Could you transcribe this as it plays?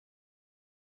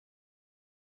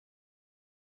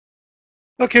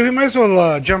Okay, we might as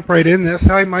well jump right in this.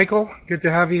 Hi, Michael. Good to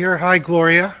have you here. Hi,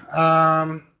 Gloria.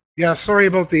 Yeah, sorry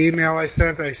about the email I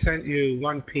sent. I sent you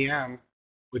 1 p.m.,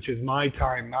 which is my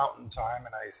time, Mountain Time,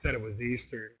 and I said it was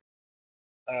Eastern.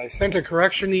 I sent a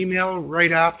correction email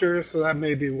right after, so that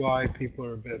may be why people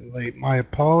are a bit late. My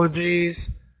apologies.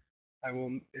 I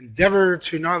will endeavor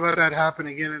to not let that happen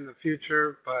again in the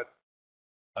future, but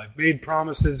I've made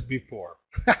promises before.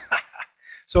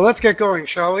 So let's get going,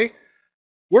 shall we?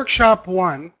 Workshop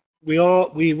 1,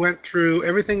 we went through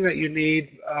everything that you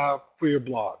need for your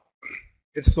blog.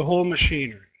 It's the whole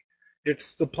machinery.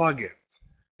 It's the plugins.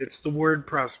 It's the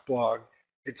WordPress blog.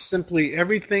 It's simply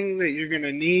everything that you're going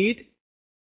to need,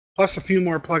 plus a few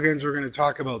more plugins we're going to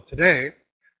talk about today,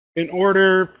 in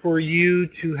order for you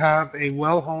to have a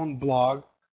well-honed blog,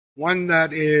 one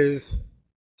that is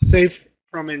safe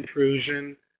from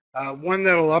intrusion, one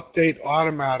that will update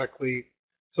automatically.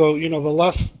 So, the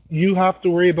less you have to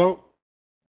worry about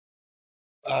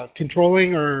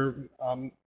controlling or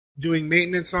doing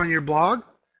maintenance on your blog,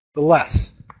 the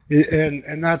less.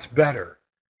 And that's better.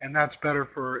 And that's better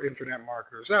for internet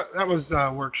marketers. That was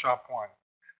workshop 1.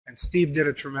 And Steve did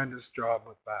a tremendous job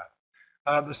with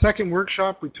that. The second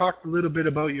workshop, we talked a little bit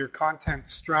about your content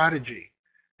strategy.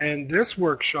 And this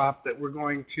workshop that we're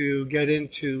going to get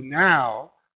into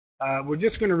now, we're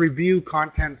just going to review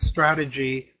content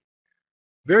strategy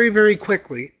very, very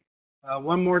quickly,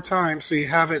 one more time, so you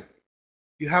have it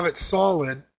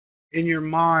solid in your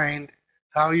mind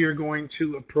how you're going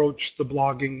to approach the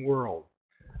blogging world,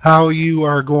 how you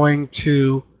are going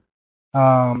to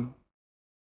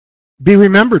be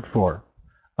remembered for,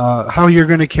 how you're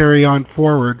going to carry on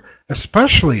forward,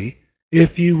 especially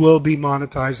if you will be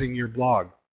monetizing your blog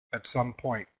at some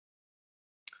point.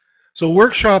 So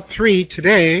workshop 3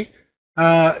 today,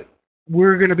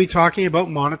 we're going to be talking about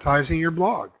monetizing your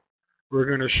blog. We're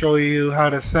going to show you how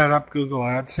to set up Google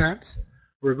AdSense.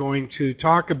 We're going to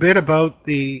talk a bit about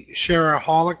the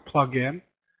Shareaholic plugin.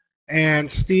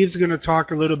 And Steve's going to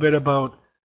talk a little bit about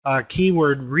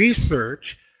keyword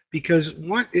research, because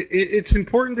it's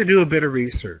important to do a bit of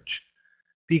research.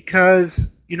 Because,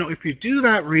 if you do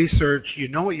that research, you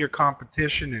know what your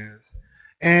competition is.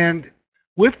 And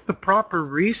with the proper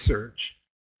research,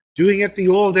 doing it the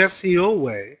old SEO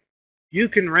way, you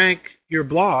can rank your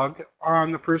blog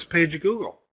on the first page of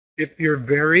Google if you're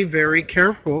very, very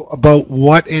careful about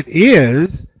what it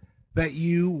is that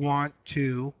you want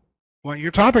your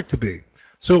topic to be.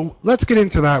 So let's get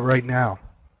into that right now.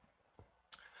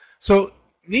 So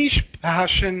niche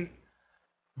passion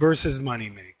versus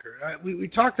moneymaker. We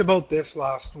talked about this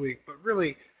last week, but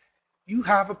really, you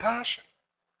have a passion.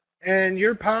 And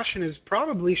your passion is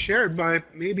probably shared by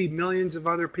maybe millions of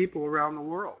other people around the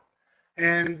world.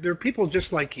 And they're people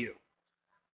just like you.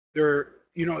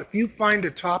 If you find a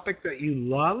topic that you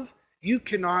love, you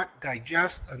cannot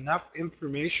digest enough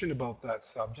information about that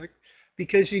subject,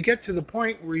 because you get to the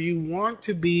point where you want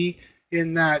to be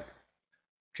in that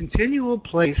continual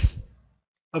place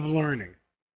of learning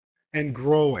and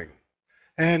growing.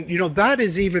 And, that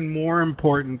is even more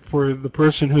important for the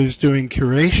person who's doing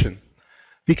curation,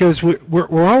 because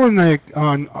we're all in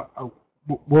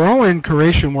we're all in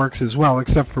Curation Works as well,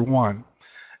 except for one.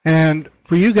 And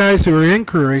for you guys who are in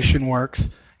Curation Works,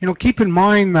 keep in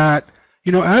mind that,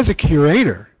 as a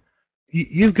curator,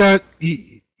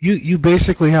 you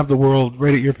basically have the world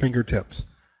right at your fingertips.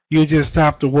 You just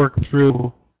have to work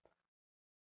through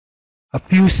a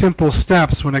few simple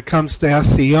steps when it comes to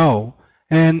SEO,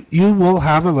 and you will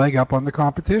have a leg up on the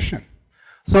competition.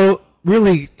 So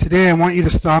really, today I want you to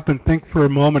stop and think for a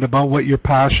moment about what your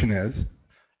passion is,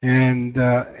 and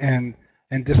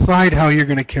decide how you're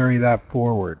going to carry that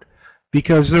forward.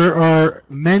 Because there are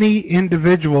many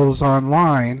individuals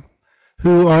online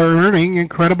who are earning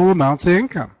incredible amounts of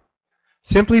income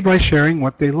simply by sharing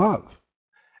what they love.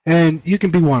 And you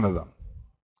can be one of them.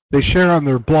 They share on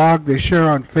their blog, they share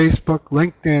on Facebook,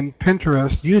 LinkedIn,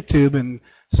 Pinterest, YouTube, and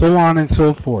so on and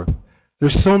so forth.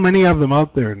 There's so many of them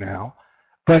out there now,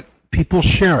 but people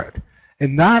share it.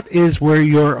 And that is where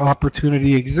your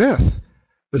opportunity exists,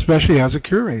 especially as a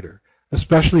curator,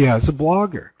 especially as a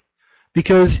blogger.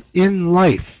 Because in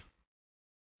life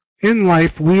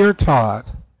we are taught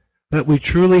that we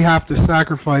truly have to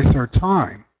sacrifice our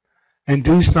time and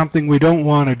do something we don't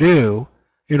want to do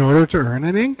in order to earn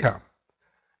an income.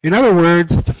 In other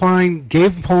words, to find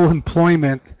gainful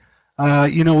employment,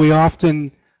 we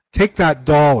often take that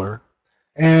dollar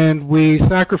and we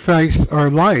sacrifice our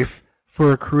life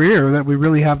for a career that we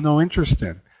really have no interest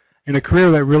in a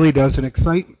career that really doesn't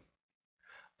excite me.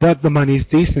 But the money's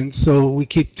decent, so we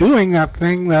keep doing that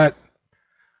thing that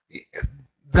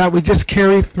that we just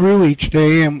carry through each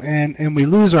day, and we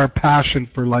lose our passion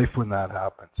for life when that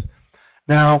happens.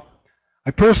 Now,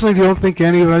 I personally don't think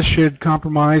any of us should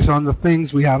compromise on the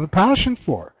things we have a passion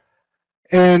for.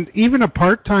 And even a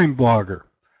part-time blogger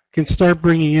can start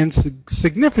bringing in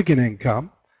significant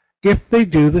income if they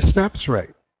do the steps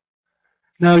right.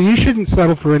 Now, you shouldn't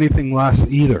settle for anything less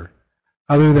either,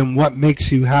 other than what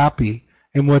makes you happy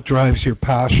and what drives your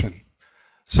passion.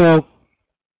 So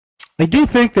I do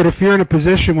think that if you're in a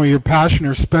position where your passion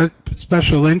or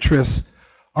special interests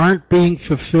aren't being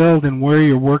fulfilled in where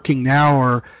you're working now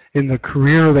or in the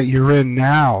career that you're in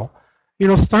now,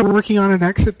 start working on an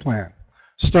exit plan.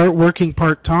 Start working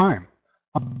part-time,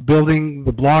 building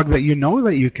the blog that you know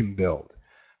that you can build.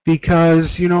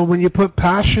 Because, when you put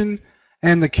passion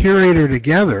and the curator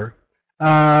together,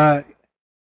 the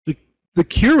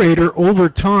curator over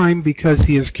time, because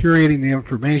he is curating the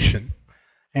information,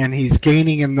 and he's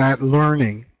gaining in that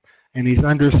learning, and he's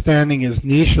understanding his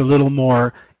niche a little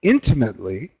more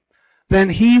intimately, then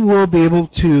he will be able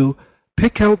to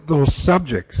pick out those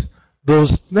subjects,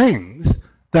 those things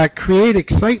that create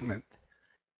excitement,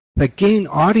 that gain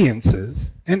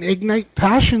audiences, and ignite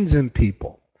passions in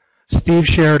people. Steve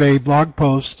shared a blog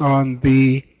post on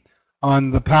the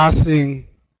passing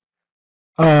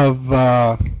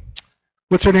of,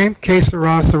 what's her name? K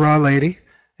Sarah lady.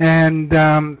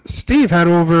 And Steve had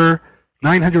over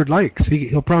 900 likes.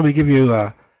 He'll probably give you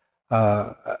a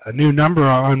new number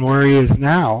on where he is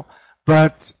now.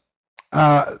 But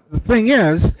the thing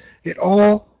is,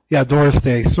 Doris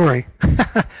Day, sorry,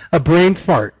 a brain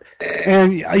fart.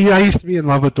 And I used to be in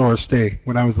love with Doris Day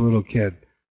when I was a little kid.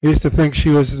 I used to think she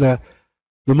was the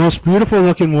most beautiful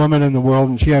looking woman in the world,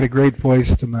 and she had a great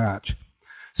voice to match.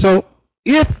 So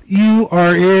if you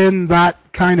are in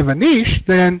that kind of a niche,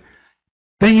 then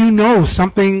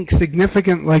something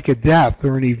significant like a death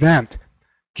or an event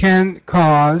can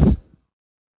cause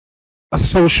a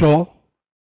social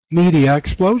media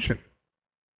explosion.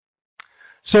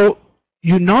 So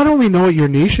you not only know what your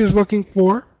niche is looking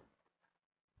for.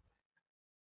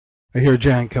 I hear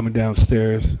Jan coming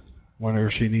downstairs, wonder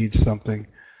if she needs something.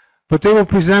 But they will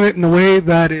present it in a way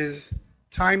that is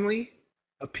timely,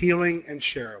 appealing, and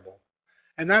shareable.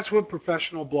 And that's what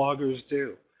professional bloggers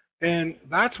do. And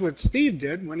that's what Steve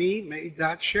did when he made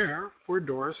that share for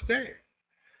Doris Day.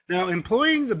 Now,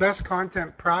 employing the best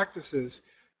content practices,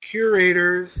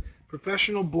 curators,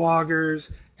 professional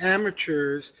bloggers,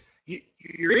 amateurs,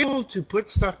 you're able to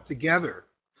put stuff together.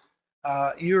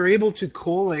 You're able to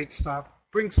collate stuff,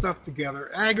 bring stuff together,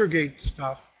 aggregate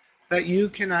stuff that you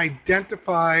can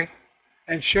identify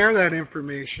and share that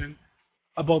information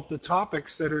about the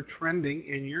topics that are trending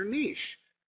in your niche.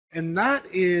 And that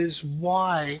is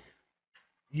why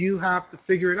you have to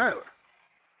figure it out.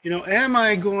 Am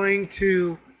I going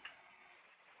to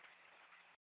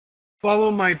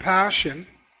follow my passion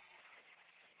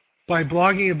by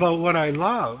blogging about what I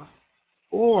love,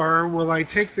 or will I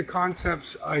take the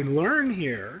concepts I learn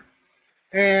here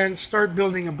and start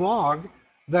building a blog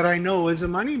that I know is a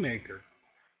moneymaker?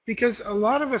 Because a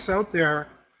lot of us out there,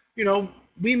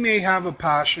 we may have a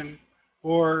passion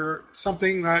or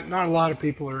something that not a lot of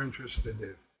people are interested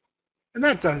in. And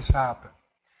that does happen.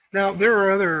 Now, there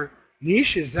are other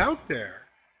niches out there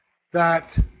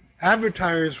that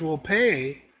advertisers will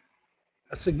pay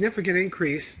a significant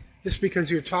increase just because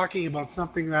you're talking about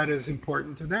something that is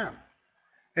important to them.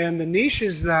 And the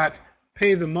niches that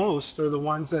pay the most are the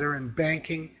ones that are in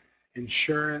banking,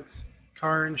 insurance,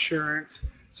 car insurance.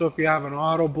 So if you have an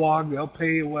auto blog, they'll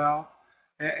pay you well,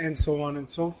 and so on and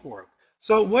so forth.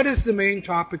 So what is the main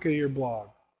topic of your blog?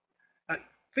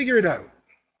 Figure it out.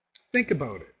 Think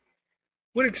about it.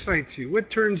 What excites you? What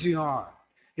turns you on?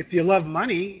 If you love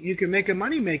money, you can make a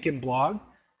money-making blog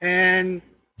and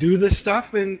do the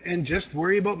stuff and just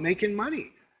worry about making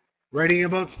money, writing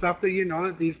about stuff that you know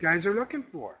that these guys are looking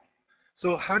for.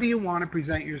 So how do you want to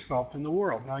present yourself in the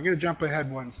world? Now I'm going to jump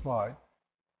ahead one slide.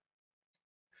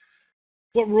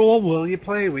 What role will you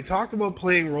play? We talked about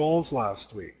playing roles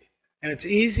last week. And it's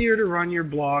easier to run your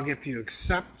blog if you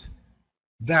accept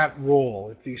that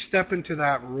role, if you step into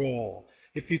that role,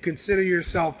 if you consider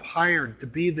yourself hired to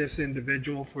be this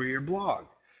individual for your blog.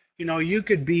 You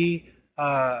could be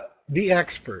the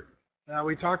expert. Now,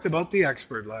 we talked about the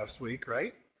expert last week,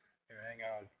 right? Here, hang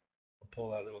on. I'll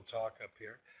pull that little talk up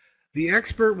here. The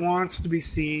expert wants to be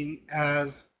seen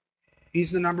as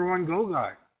he's the #1 go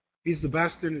guy. He's the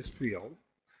best in his field.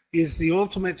 He's the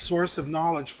ultimate source of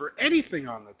knowledge for anything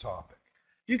on the topic.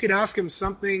 You could ask him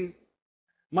something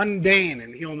mundane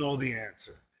and he'll know the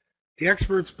answer. The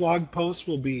expert's blog posts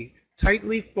will be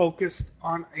tightly focused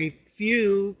on a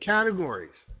few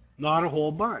categories, not a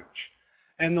whole bunch.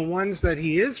 And the ones that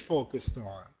he is focused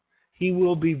on, he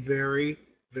will be very,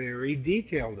 very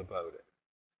detailed about it,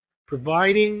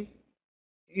 providing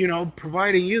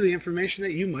you the information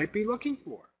that you might be looking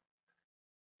for.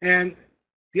 And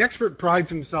the expert prides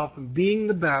himself in being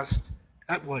the best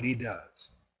at what he does.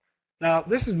 Now,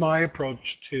 this is my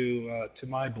approach to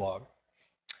my blog,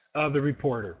 The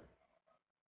Reporter.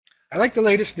 I like the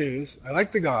latest news. I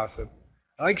like the gossip.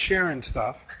 I like sharing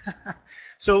stuff.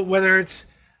 So whether it's,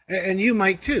 and you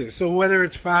might too, so whether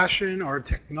it's fashion or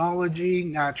technology,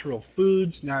 natural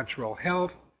foods, natural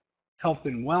health, health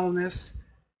and wellness,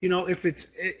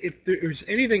 if there's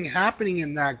anything happening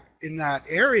in that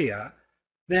area,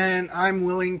 then I'm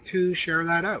willing to share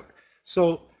that out.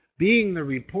 So being the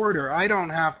reporter, I don't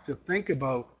have to think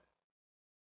about,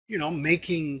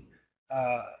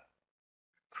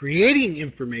 creating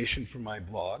information for my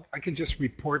blog. I can just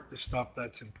report the stuff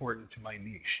that's important to my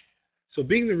niche. So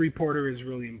being the reporter is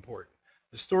really important.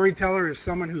 The storyteller is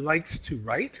someone who likes to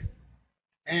write.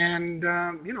 And,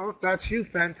 if that's you,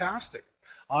 fantastic.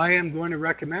 I am going to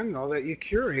recommend, though, that you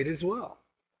curate as well.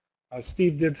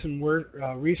 Steve did some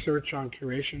research on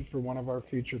curation for one of our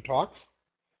future talks.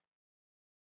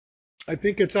 I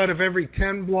think it's out of every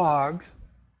 10 blogs,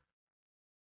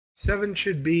 7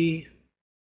 should be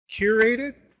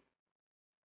curated,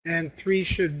 and 3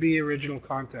 should be original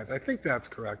content. I think that's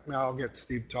correct. Now I'll get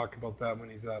Steve to talk about that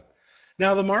when he's up.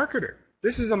 Now the marketer.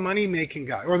 This is a money-making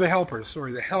guy, or the helper,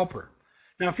 the helper.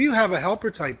 Now if you have a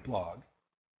helper type blog,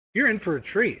 you're in for a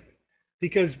treat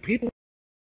because people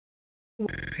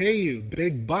pay you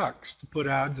big bucks to put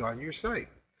ads on your site.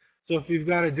 So if you've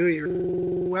got to do it your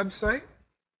website,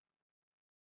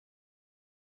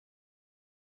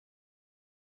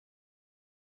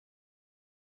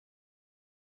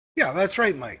 yeah, that's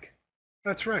right, Mike.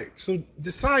 That's right. So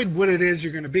decide what it is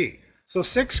you're going to be. So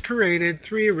 6 curated,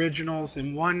 3 originals,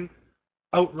 and 1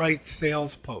 outright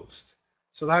sales post.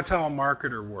 So that's how a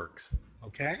marketer works,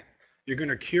 okay? You're going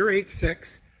to curate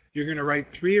 6, you're going to write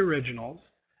 3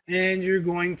 originals, and you're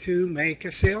going to make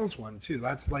a sales one too.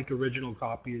 That's like original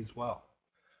copy as well.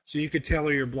 So you could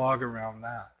tailor your blog around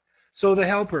that. So the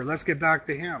helper, let's get back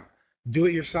to him.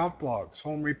 Do-it-yourself blogs,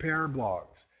 home repair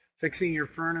blogs, fixing your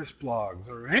furnace blogs,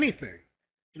 or anything.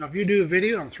 If you do a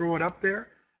video and throw it up there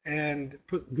and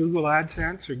put Google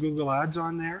AdSense or Google Ads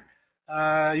on there,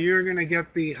 you're going to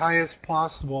get the highest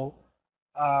possible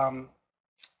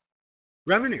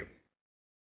revenue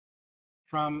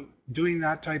from doing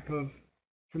that type of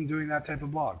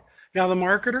blog. Now the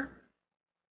marketer,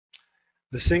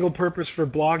 the single purpose for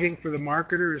blogging for the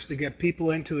marketer is to get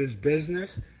people into his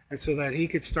business and so that he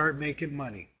could start making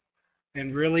money.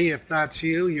 And really, if that's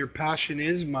you, your passion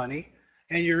is money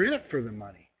and you're in it for the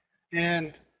money.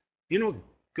 And,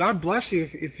 God bless you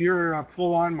if you're a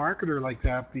full-on marketer like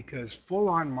that, because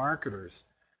full-on marketers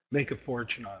make a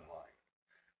fortune online.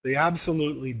 They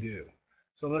absolutely do.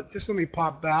 So let me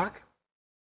pop back.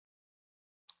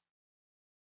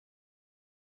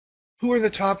 Who are the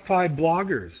top 5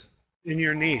 bloggers in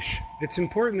your niche? It's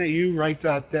important that you write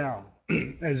that down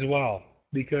as well,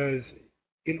 because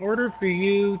in order for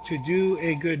you to do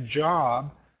a good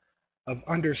job of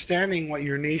understanding what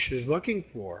your niche is looking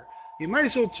for, you might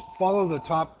as well follow the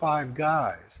top 5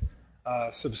 guys,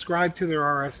 subscribe to their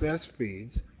RSS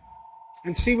feeds,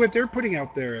 and see what they're putting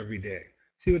out there every day.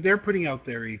 See what they're putting out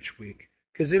there each week,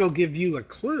 because it'll give you a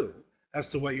clue as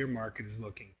to what your market is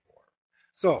looking for.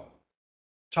 So,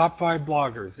 top 5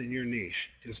 bloggers in your niche,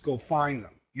 just go find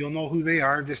them. You'll know who they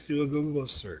are, just do a Google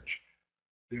search.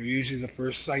 They're usually the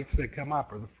first sites that come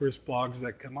up or the first blogs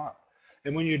that come up.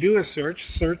 And when you do a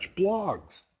search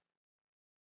blogs.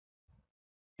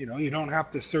 You don't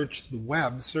have to search the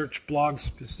web, search blogs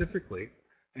specifically,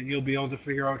 and you'll be able to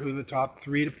figure out who the top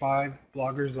 3 to 5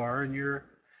 bloggers are in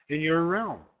your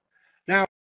realm. Now,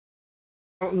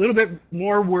 a little bit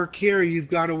more work here.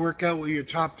 You've got to work out what your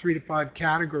top 3 to 5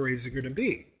 categories are going to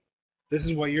be. This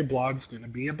is what your blog's going to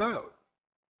be about,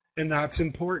 and that's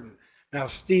important. Now,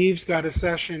 Steve's got a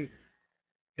session.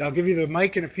 I'll give you the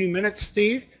mic in a few minutes,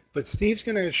 Steve, but Steve's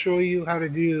going to show you how to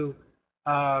do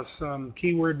some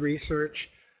keyword research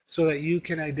so that you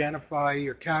can identify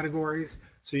your categories,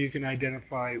 so you can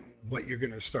identify what you're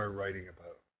going to start writing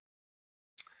about.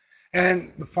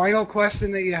 And the final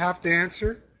question that you have to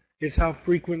answer is, how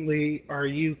frequently are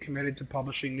you committed to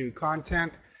publishing new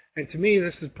content? And to me,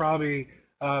 this is probably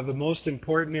the most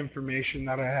important information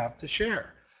that I have to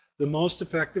share. The most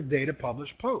effective day to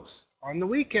publish posts on the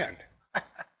weekend.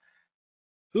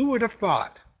 Who would have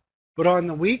thought? But on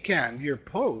the weekend, your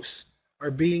posts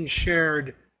are being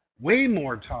shared way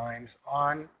more times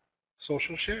on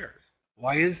social shares.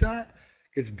 Why is that?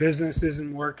 Because business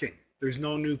isn't working. There's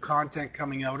no new content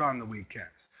coming out on the weekends.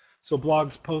 So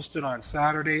blogs posted on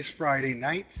Saturdays, Friday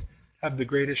nights have the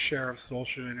greatest share of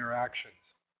social interactions.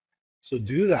 So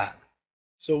do that.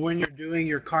 So when you're doing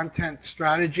your content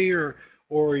strategy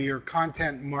or your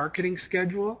content marketing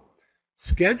schedule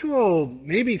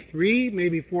maybe 3,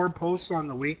 maybe 4 posts on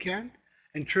the weekend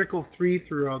and trickle 3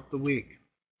 throughout the week.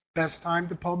 Best time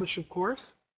to publish, of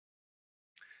course,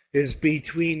 is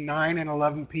between 9 and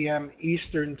 11 p.m.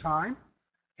 Eastern Time,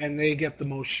 and they get the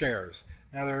most shares.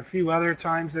 Now, there are a few other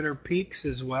times that are peaks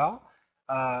as well.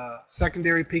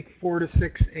 Secondary peak 4 to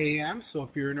 6 a.m., so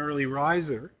if you're an early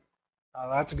riser,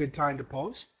 that's a good time to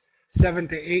post. 7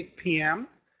 to 8 p.m.,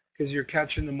 because you're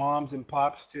catching the moms and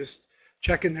pops just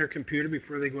checking their computer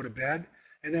before they go to bed.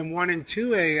 And then 1 and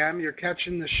 2 a.m., you're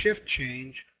catching the shift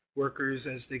change workers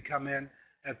as they come in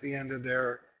at the end of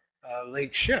their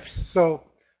late shifts. So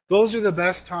those are the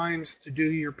best times to do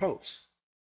your posts.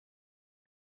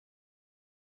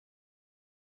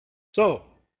 So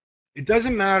it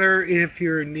doesn't matter if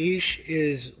your niche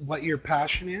is what your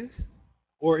passion is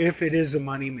or if it is a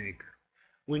moneymaker.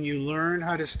 When you learn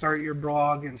how to start your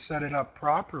blog and set it up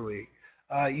properly,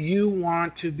 you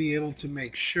want to be able to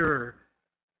make sure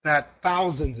that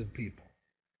thousands of people,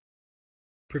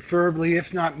 preferably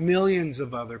if not millions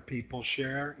of other people,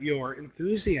 share your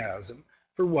enthusiasm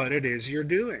for what it is you're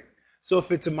doing. So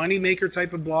if it's a moneymaker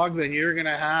type of blog, then you're going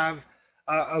to have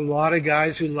a lot of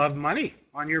guys who love money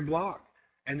on your blog,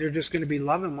 and they're just going to be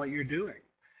loving what you're doing.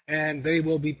 And they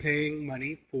will be paying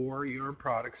money for your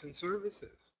products and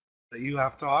services that you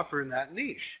have to offer in that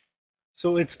niche.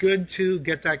 So it's good to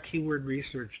get that keyword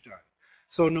research done.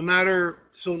 So no matter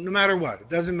what, it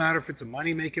doesn't matter if it's a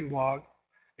money-making blog,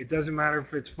 it doesn't matter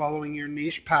if it's following your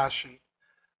niche passion.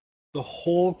 The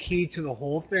whole key to the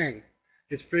whole thing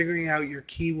is figuring out your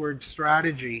keyword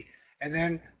strategy and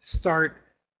then start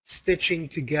stitching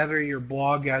together your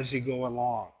blog as you go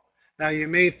along. Now you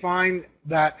may find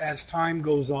that as time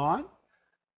goes on,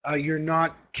 you're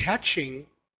not catching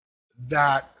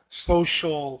that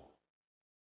social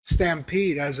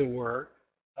stampede, as it were,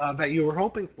 that you were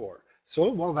hoping for. So,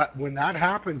 when that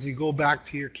happens, you go back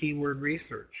to your keyword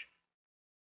research.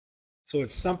 So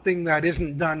it's something that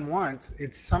isn't done once.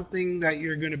 It's something that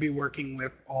you're going to be working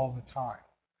with all the time.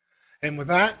 And with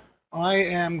that,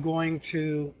 I'm going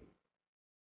to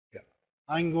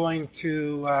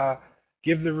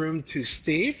give the room to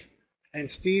Steve.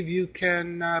 And Steve, you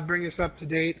can bring us up to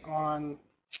date on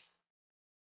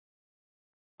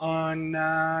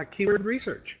keyword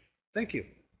research. Thank you.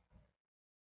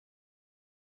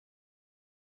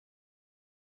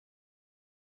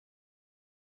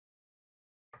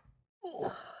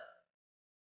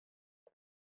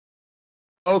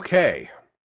 Okay.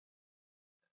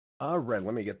 All right,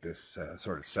 let me get this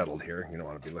sort of settled here. You don't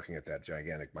want to be looking at that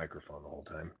gigantic microphone the whole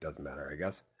time. Doesn't matter, I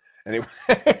guess. Anyway,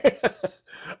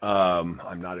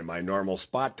 I'm not in my normal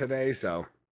spot today, so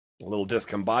a little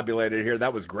discombobulated here.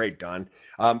 That was great, Don.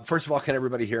 First of all, can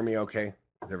everybody hear me okay?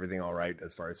 Is everything all right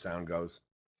as far as sound goes?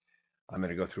 I'm going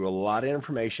to go through a lot of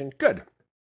information. Good.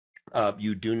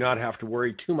 You do not have to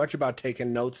worry too much about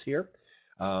taking notes here.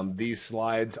 These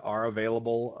slides are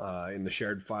available in the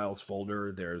shared files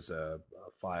folder. There's a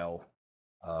file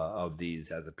of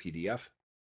these as a PDF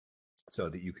so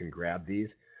that you can grab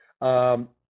these.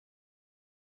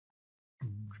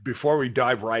 Before we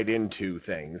dive right into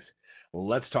things,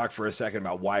 let's talk for a second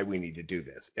about why we need to do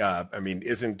this. I mean,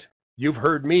 you've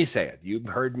heard me say it. You've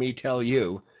heard me tell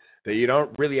you that you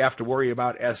don't really have to worry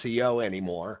about SEO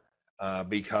anymore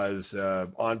because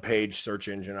on-page search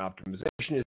engine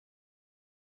optimization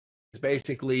is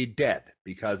basically dead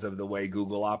because of the way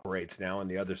Google operates now and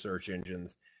the other search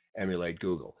engines emulate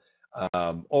Google.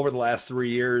 Over the last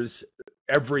 3 years,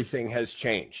 everything has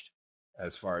changed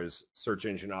as far as search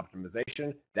engine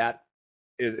optimization. That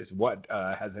is what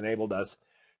has enabled us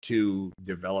to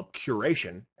develop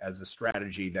curation as a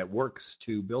strategy that works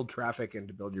to build traffic and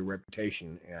to build your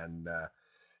reputation and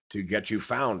to get you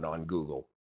found on Google.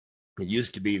 It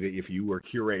used to be that if you were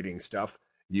curating stuff,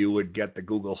 you would get the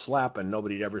Google slap and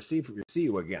nobody'd ever see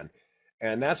you again.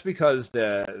 And that's because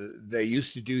they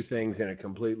used to do things in a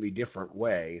completely different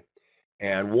way.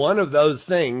 And one of those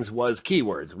things was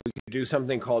keywords. We could do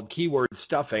something called keyword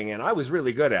stuffing, and I was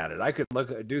really good at it. I could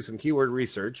do some keyword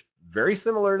research, very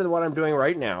similar to what I'm doing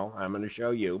right now. I'm going to show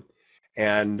you,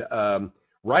 and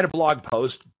write a blog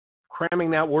post, cramming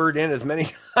that word in as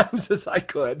many times as I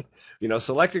could.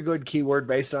 Select a good keyword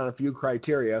based on a few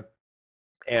criteria,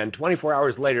 and 24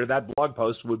 hours later, that blog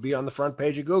post would be on the front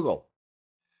page of Google.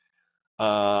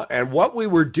 And what we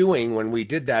were doing when we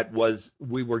did that was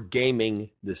we were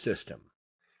gaming the system.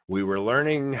 We were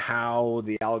learning how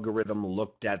the algorithm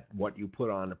looked at what you put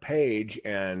on a page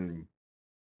and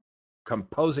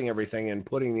composing everything and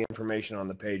putting the information on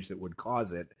the page that would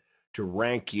cause it to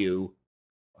rank you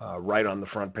right on the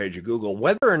front page of Google,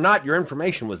 whether or not your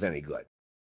information was any good.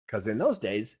 Because in those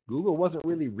days, Google wasn't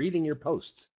really reading your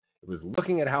posts. It was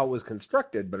looking at how it was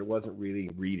constructed, but it wasn't really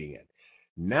reading it.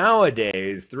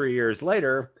 Nowadays, 3 years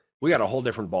later, we got a whole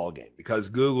different ballgame because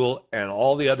Google and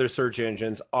all the other search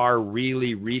engines are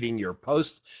really reading your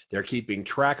posts. They're keeping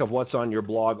track of what's on your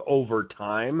blog over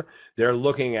time. They're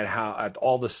looking at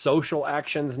all the social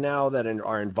actions now that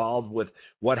are involved with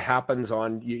what happens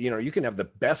on, you can have the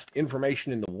best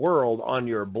information in the world on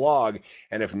your blog,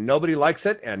 and if nobody likes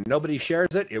it and nobody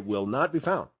shares it, it will not be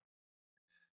found.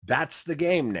 That's the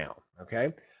game now,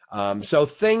 okay? So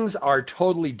things are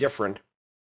totally different.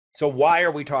 So why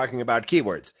are we talking about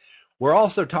keywords? We're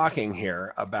also talking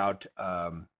here about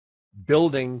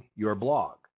building your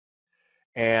blog.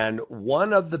 And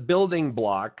one of the building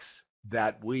blocks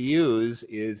that we use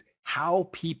is how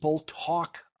people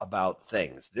talk about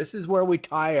things. This is where we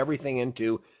tie everything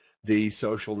into the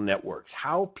social networks.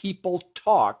 How people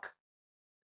talk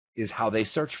is how they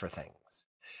search for things.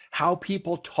 How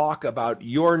people talk about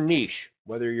your niche,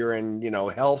 whether you're in,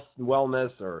 health and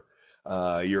wellness, or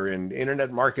you're in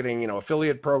internet marketing,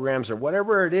 affiliate programs, or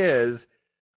whatever it is,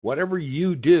 whatever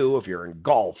you do, if you're in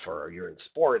golf or you're in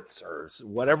sports or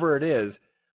whatever it is,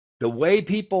 the way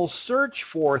people search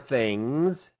for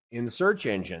things in search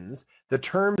engines, the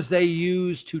terms they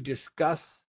use to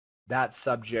discuss that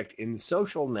subject in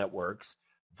social networks,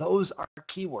 those are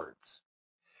keywords.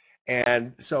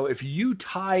 And so if you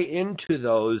tie into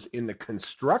those in the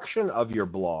construction of your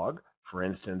blog, for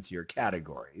instance, your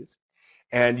categories,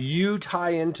 and you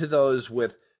tie into those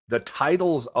with the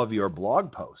titles of your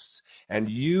blog posts, and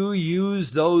you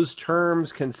use those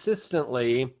terms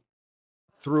consistently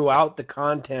throughout the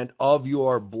content of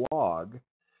your blog,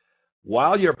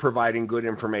 while you're providing good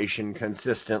information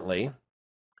consistently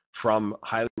from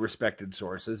highly respected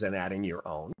sources and adding your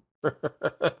own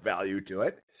value to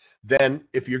it, then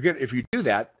if you do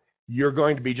that, you're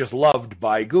going to be just loved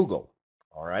by Google.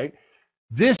 All right.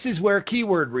 This is where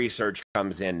keyword research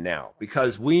comes in now,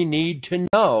 because we need to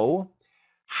know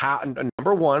how,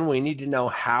 number one, we need to know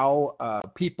how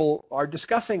people are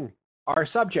discussing our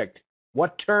subject.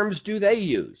 What terms do they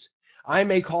use? I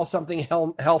may call something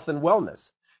health and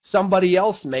wellness. Somebody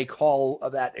else may call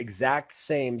that exact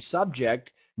same subject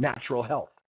natural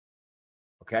health.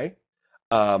 Okay?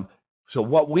 So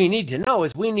what we need to know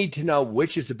is we need to know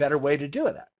which is a better way to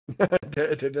do that,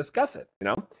 to discuss it,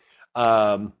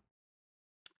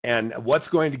 and what's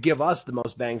going to give us the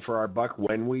most bang for our buck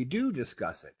when we do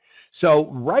discuss it. So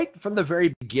right from the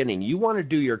very beginning, you want to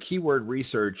do your keyword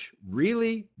research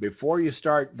really before you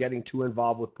start getting too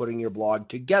involved with putting your blog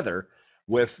together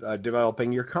with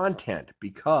developing your content,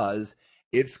 because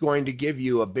it's going to give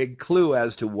you a big clue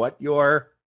as to what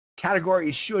your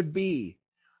categories should be,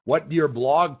 what your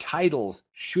blog titles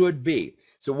should be.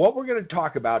 So what we're going to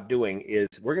talk about doing is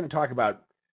we're going to talk about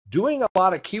doing a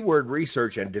lot of keyword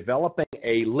research and developing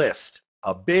a list,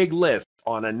 a big list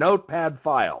on a notepad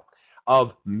file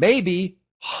of maybe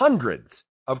hundreds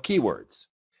of keywords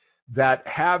that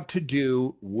have to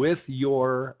do with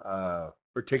your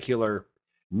particular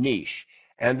niche.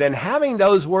 And then having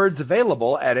those words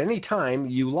available at any time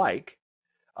you like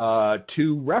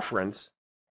to reference,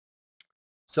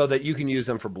 so that you can use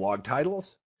them for blog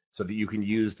titles, so that you can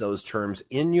use those terms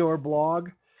in your blog.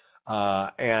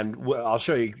 And I'll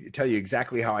tell you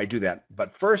exactly how I do that.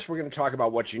 But first, we're going to talk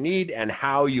about what you need and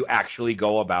how you actually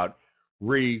go about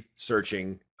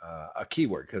researching a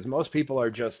keyword, because most people are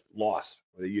just lost.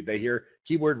 They hear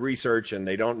keyword research and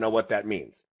they don't know what that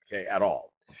means, okay, at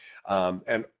all.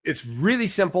 And it's really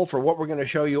simple for what we're going to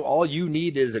show you. All you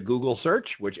need is a Google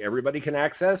search, which everybody can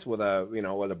access with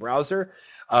a browser.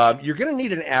 You're going to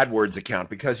need an AdWords account,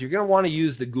 because you're going to want to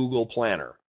use the Google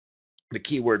Planner, the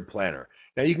keyword planner.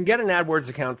 Now, you can get an AdWords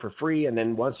account for free, and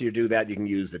then once you do that, you can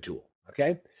use the tool,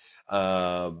 okay?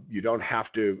 You don't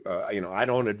have to, I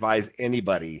don't advise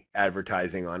anybody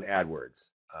advertising on AdWords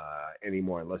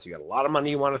anymore, unless you got a lot of money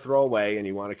you want to throw away and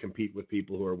you want to compete with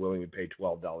people who are willing to pay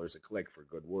 $12 a click for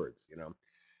good words,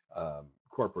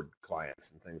 corporate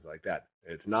clients and things like that.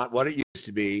 It's not what it used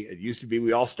to be. It used to be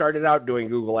we all started out doing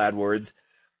Google AdWords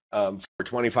for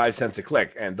 25 cents a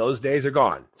click, and those days are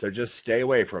gone. So just stay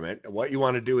away from it. What you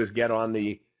want to do is get on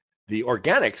the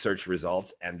organic search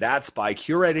results, and that's by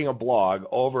curating a blog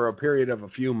over a period of a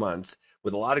few months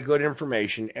with a lot of good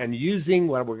information and using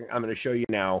what I'm going to show you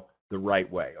now the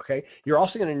right way, okay? You're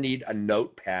also going to need a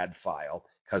notepad file,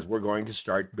 because we're going to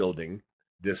start building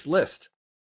this list.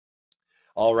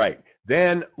 All right.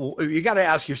 Then you got to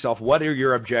ask yourself, what are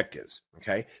your objectives?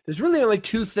 Okay. There's really only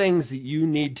two things that you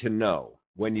need to know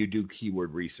when you do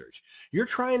keyword research. You're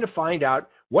trying to find out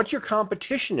what your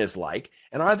competition is like,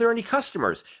 and are there any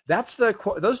customers? Those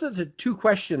are the two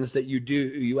questions that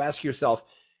you ask yourself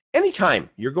anytime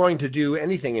you're going to do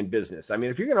anything in business. I mean,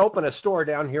 if you're going to open a store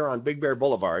down here on Big Bear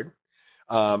Boulevard,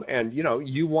 and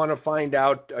you want to find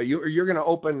out, you're going to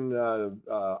open,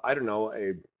 I don't know,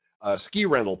 a ski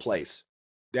rental place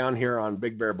down here on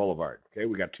Big Bear Boulevard. Okay,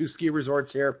 we got 2 ski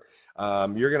resorts here.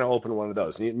 You're going to open one of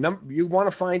those. You want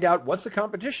to find out, what's the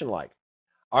competition like?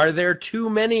 Are there too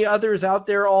many others out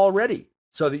there already,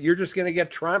 so that you're just going to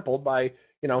get trampled by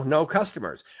no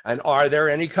customers? And are there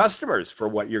any customers for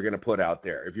what you're going to put out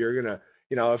there? If you're going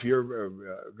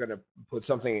to put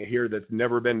something here that's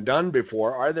never been done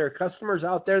before, are there customers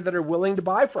out there that are willing to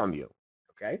buy from you?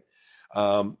 Okay,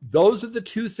 those are the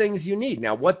two things you need.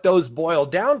 Now, what those boil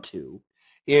down to,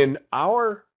 in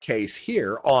our case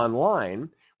here online,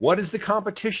 what is the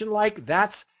competition like?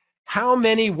 That's how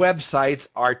many websites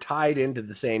are tied into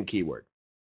the same keyword.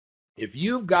 If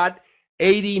you've got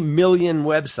 80 million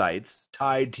websites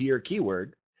tied to your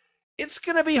keyword, it's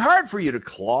going to be hard for you to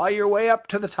claw your way up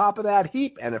to the top of that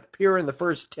heap and appear in the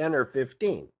first 10 or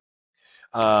 15.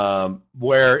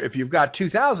 Where if you've got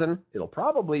 2,000, it'll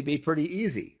probably be pretty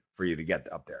easy for you to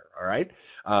get up there. All right.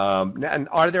 And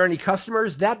are there any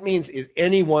customers? That means, is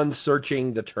anyone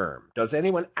searching the term? Does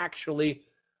anyone actually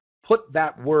put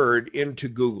that word into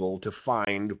Google to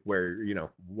find where,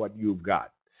 what you've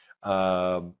got?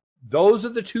 Those are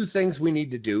the two things we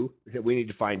need to do, that we need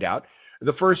to find out.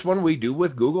 The first one we do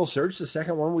with Google search. The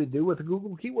second one we do with the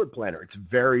Google Keyword Planner. It's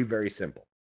very, very simple.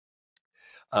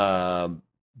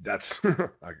 That's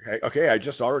okay. Okay, I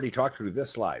just already talked through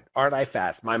this slide. Aren't I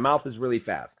fast? My mouth is really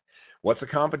fast. What's the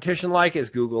competition like? Is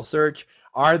Google search.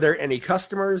 Are there any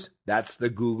customers? That's the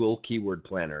Google Keyword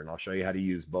Planner, and I'll show you how to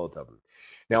use both of them.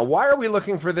 Now, why are we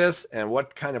looking for this, and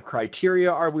what kind of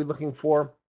criteria are we looking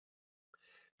for?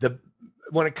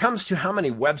 When it comes to how many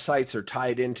websites are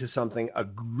tied into something, a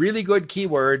really good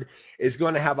keyword is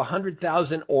going to have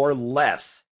 100,000 or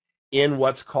less in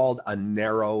what's called a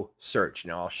narrow search.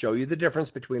 Now, I'll show you the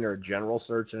difference between a general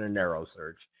search and a narrow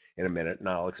search in a minute, and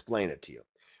I'll explain it to you.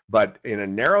 But in a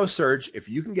narrow search, if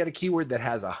you can get a keyword that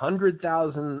has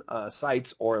 100,000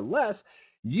 sites or less,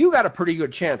 you got a pretty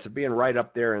good chance of being right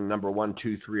up there in number 1,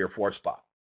 2, 3, or 4 spot.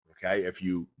 Okay, if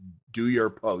you do your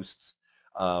posts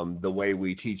the way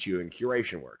we teach you in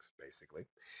Curation works, basically.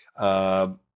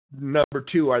 Number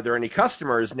 2, are there any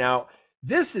customers? Now,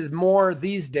 this is more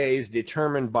these days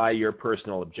determined by your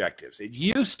personal objectives. It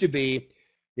used to be,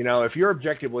 if your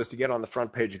objective was to get on the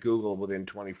front page of Google within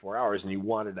 24 hours and you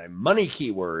wanted a money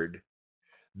keyword,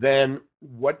 then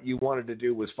what you wanted to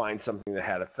do was find something that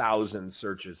had 1,000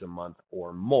 searches a month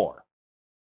or more,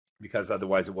 because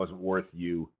otherwise it wasn't worth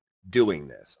you doing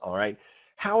this. All right.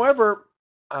 However,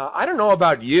 I don't know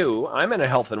about you. I'm in a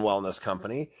health and wellness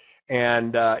company,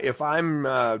 and if I'm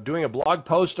doing a blog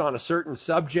post on a certain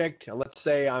subject, let's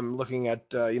say I'm looking at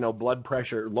blood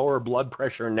pressure, lower blood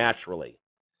pressure naturally,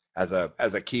 as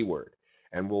a keyword,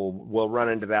 and we'll run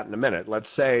into that in a minute. Let's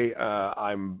say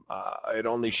it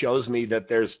only shows me that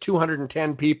there's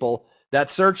 210 people that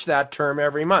search that term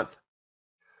every month.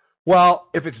 Well,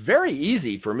 if it's very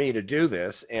easy for me to do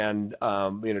this, and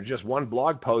just one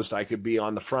blog post, I could be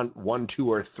on the front 1,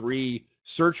 2, or 3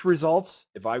 search results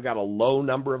if I've got a low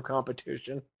number of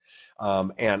competition,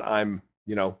 and I'm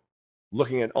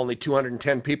looking at only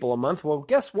 210 people a month. Well,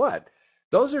 guess what?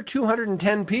 Those are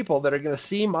 210 people that are going to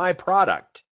see my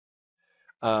product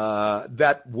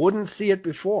that wouldn't see it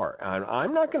before. And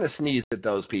I'm not going to sneeze at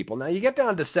those people. Now, you get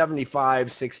down to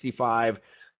 75, 65,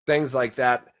 things like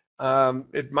that.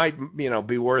 It might,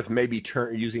 be worth maybe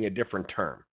using a different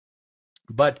term.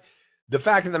 But the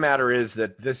fact of the matter is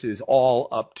that this is all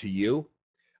up to you.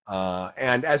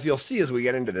 And as you'll see as we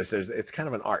get into this, it's kind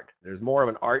of an art. There's more of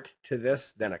an art to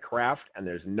this than a craft, and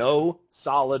there's no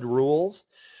solid rules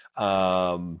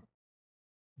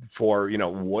for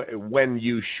when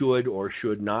you should or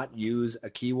should not use a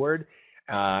keyword.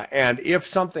 And if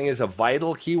something is a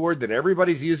vital keyword that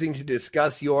everybody's using to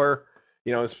discuss your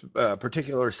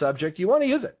particular subject, you want to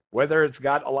use it, whether it's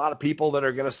got a lot of people that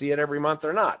are going to see it every month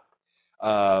or not.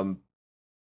 I'll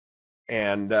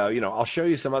show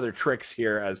you some other tricks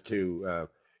here as to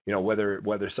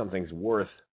whether something's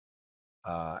worth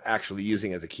actually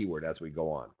using as a keyword as we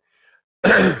go on.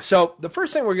 So the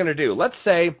first thing we're going to do, let's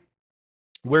say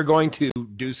we're going to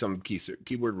do some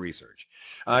keyword research.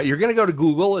 You're going to go to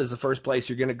Google is the first place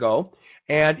you're going to go,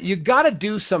 and you got to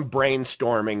do some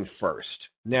brainstorming first.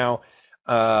 Now,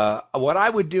 what I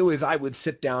would do is I would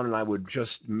sit down and I would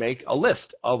just make a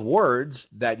list of words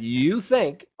that you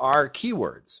think are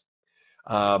keywords.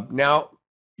 Now,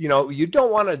 you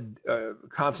don't want to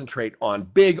concentrate on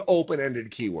big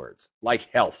open-ended keywords like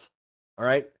health. All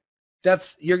right,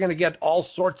 you're going to get all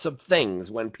sorts of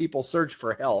things when people search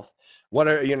for health.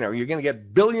 You're going to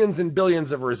get billions and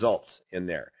billions of results in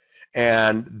there,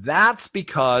 and that's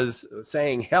because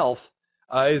saying health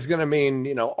is going to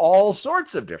mean all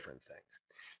sorts of different things.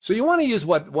 So you want to use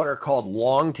what are called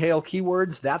long tail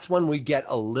keywords. That's when we get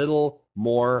a little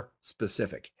more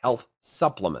specific. Health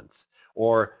supplements,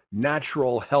 or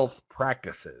natural health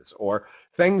practices, or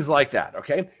things like that.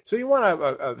 Okay, so you want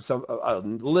a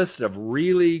list of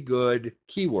really good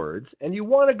keywords, and you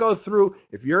want to go through.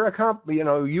 If you're a company,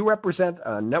 you represent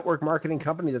a network marketing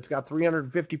company that's got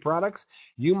 350 products,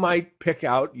 you might pick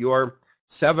out your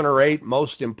 7 or 8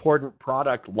 most important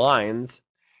product lines,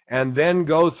 and then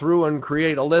go through and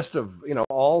create a list of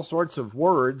all sorts of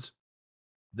words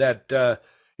that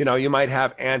you might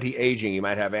have anti-aging, you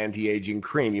might have anti-aging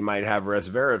cream, you might have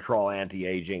resveratrol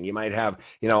anti-aging, you might have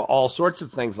all sorts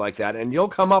of things like that, and you'll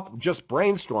come up just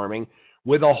brainstorming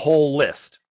with a whole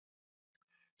list.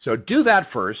 So do that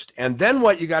first, and then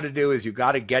what you got to do is you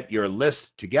got to get your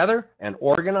list together and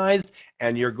organized,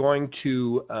 and you're going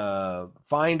to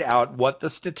find out what the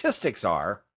statistics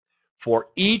are for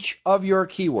each of your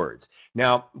keywords.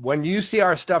 Now, when you see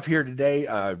our stuff here today,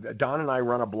 Don and I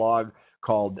run a blog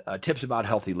called Tips About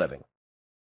Healthy Living.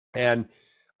 And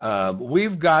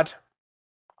we've got,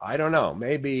 I don't know,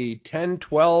 maybe 10,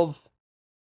 12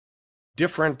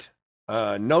 different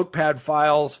notepad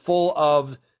files full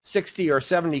of 60 or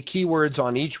 70 keywords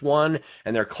on each one,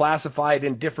 and they're classified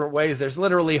in different ways. There's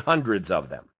literally hundreds of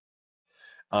them.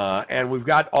 And we've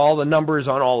got all the numbers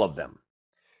on all of them.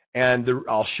 And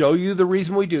I'll show you the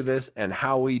reason we do this and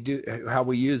how we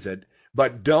use it.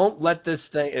 But don't let this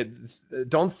thing.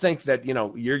 Don't think that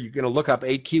you're going to look up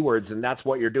 8 keywords and that's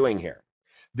what you're doing here.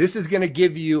 This is going to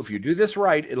give you, if you do this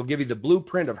right, it'll give you the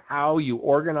blueprint of how you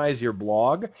organize your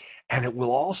blog, and it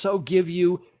will also give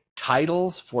you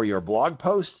titles for your blog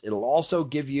posts. It'll also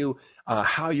give you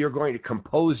how you're going to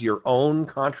compose your own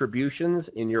contributions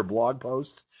in your blog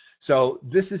posts. So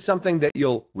this is something that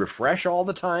you'll refresh all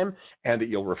the time and that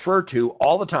you'll refer to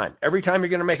all the time. Every time you're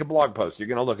going to make a blog post, you're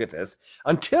going to look at this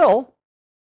until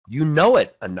you know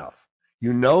it enough.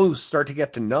 Start to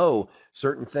get to know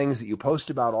certain things that you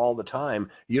post about all the time.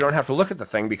 You don't have to look at the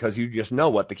thing because you just know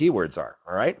what the keywords are,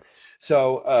 all right?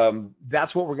 So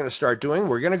that's what we're going to start doing.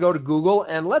 We're going to go to Google,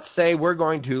 and let's say we're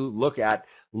going to look at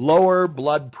lower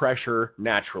blood pressure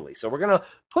naturally. So we're going to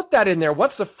put that in there.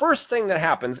 What's the first thing that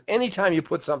happens anytime you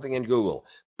put something in Google?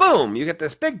 Boom, you get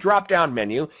this big drop-down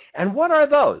menu. And what are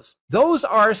those? Those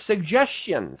are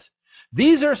suggestions.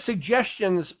 These are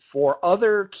suggestions for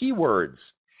other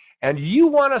keywords. And you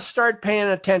want to start paying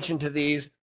attention to these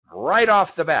right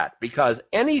off the bat, because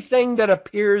anything that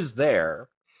appears there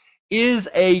is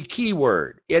a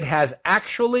keyword. It has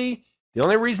actually, the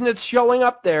only reason it's showing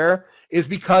up there is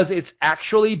because it's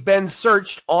actually been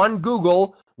searched on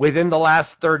Google within the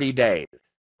last 30 days,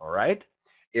 all right?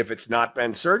 If it's not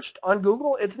been searched on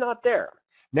Google, it's not there.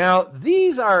 Now,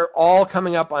 these are all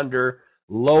coming up under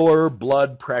lower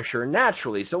blood pressure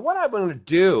naturally. So what I'm going to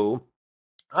do,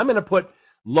 I'm going to put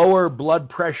lower blood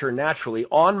pressure naturally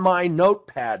on my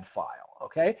notepad file,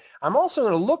 okay? I'm also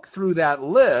going to look through that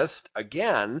list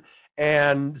again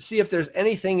and see if there's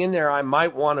anything in there I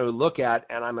might want to look at,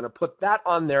 and I'm going to put that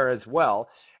on there as well.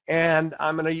 And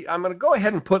I'm going to go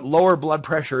ahead and put lower blood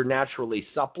pressure naturally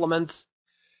supplements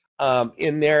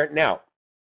in there. Now,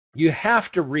 you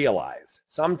have to realize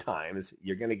sometimes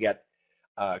you're going to get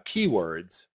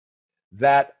keywords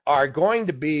that are going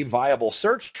to be viable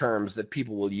search terms that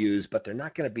people will use, but they're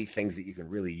not going to be things that you can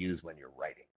really use when you're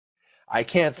writing. I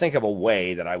can't think of a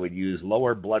way that I would use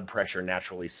lower blood pressure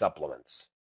naturally supplements.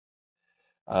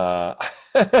 Now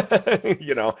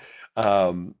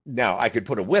I could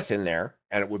put a with in there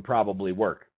and it would probably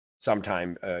work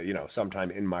sometime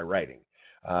in my writing.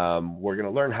 We're going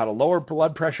to learn how to lower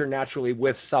blood pressure naturally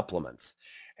with supplements,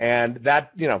 and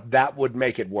that would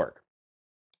make it work.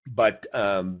 But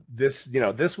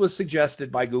this was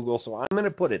suggested by Google, so I'm going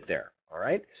to put it there. All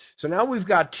right. So now we've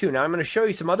got 2. Now I'm going to show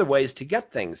you some other ways to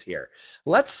get things here.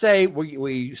 Let's say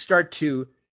we start to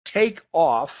take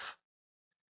off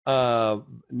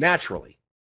naturally.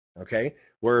 Okay.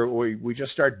 We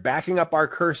just start backing up our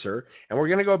cursor, and we're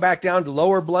going to go back down to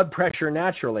lower blood pressure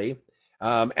naturally,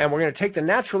 and we're going to take the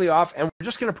naturally off, and we're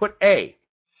just going to put A.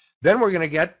 Then we're going to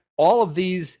get all of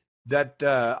these that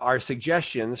are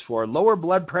suggestions for lower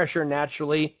blood pressure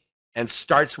naturally and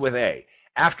starts with A.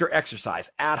 after exercise,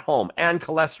 at home, and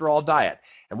cholesterol diet.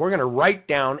 And we're going to write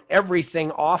down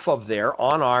everything off of there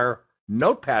on our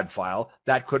notepad file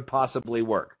that could possibly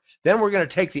work. Then we're going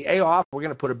to take the A off, we're going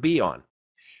to put a B on.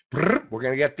 We're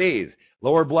going to get these.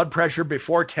 Lower blood pressure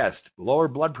before test, lower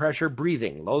blood pressure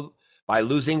breathing, by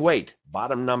losing weight,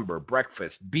 bottom number,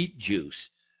 breakfast, beet juice,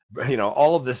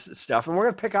 all of this stuff. And we're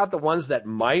going to pick out the ones that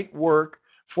might work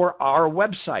for our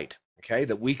website, okay,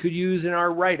 that we could use in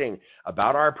our writing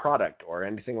about our product or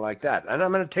anything like that. And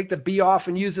I'm going to take the B off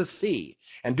and use a C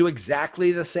and do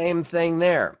exactly the same thing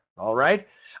there, all right?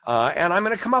 And I'm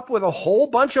going to come up with a whole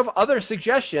bunch of other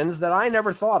suggestions that I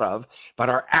never thought of, but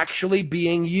are actually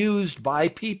being used by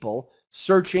people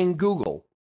searching Google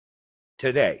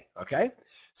today, okay?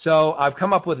 So I've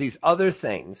come up with these other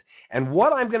things. And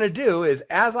what I'm going to do is,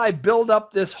 as I build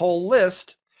up this whole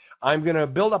list, I'm going to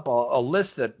build up a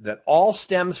list that all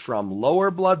stems from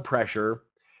lower blood pressure,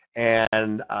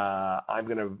 and I'm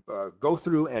going to go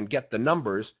through and get the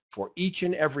numbers for each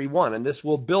and every one, and this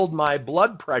will build my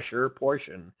blood pressure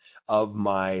portion of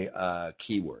my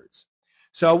keywords.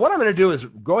 So what I'm going to do is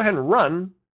go ahead and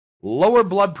run lower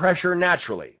blood pressure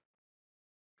naturally,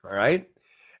 all right?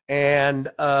 And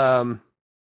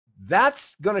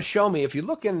that's going to show me, if you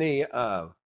look in the, let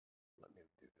me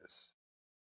do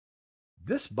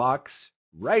this box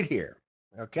right here,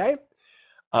 okay?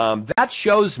 That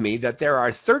shows me that there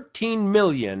are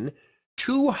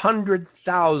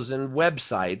 13,200,000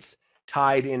 websites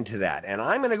tied into that. And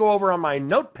I'm going to go over on my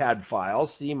notepad file,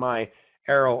 see my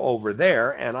arrow over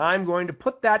there, and I'm going to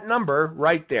put that number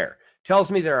right there.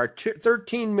 Tells me there are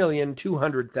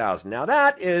 13,200,000. Now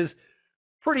that is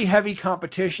pretty heavy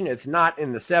competition. It's not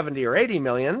in the 70 or 80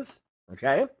 millions,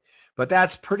 okay? But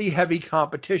that's pretty heavy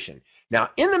competition. Now,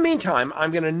 in the meantime,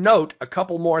 I'm going to note a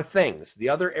couple more things, the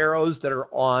other arrows that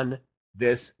are on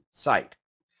this site,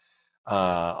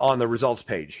 on the results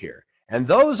page here. And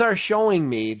those are showing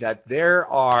me that there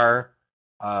are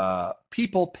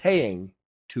people paying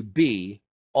to be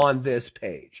on this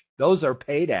page. Those are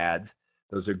paid ads.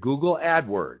 Those are Google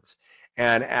AdWords.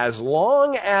 And as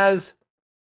long as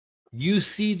you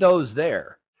see those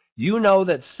there, you know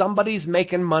that somebody's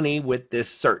making money with this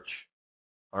search.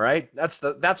 All right, that's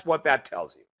what that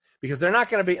tells you, because they're not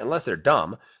going to be, unless they're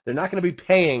dumb, they're not going to be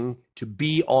paying to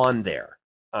be on there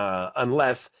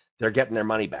unless they're getting their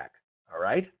money back. All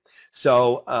right,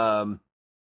 so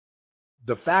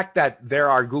the fact that there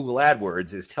are Google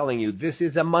AdWords is telling you this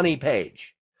is a money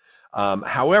page.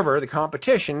 However, the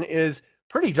competition is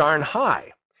pretty darn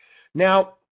high.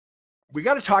 Now, we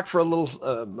got to talk for a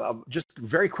little, just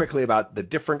very quickly, about the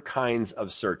different kinds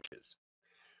of searches.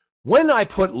 When I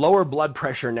put lower blood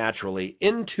pressure naturally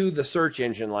into the search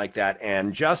engine like that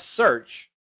and just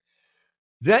search,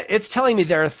 it's telling me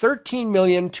there are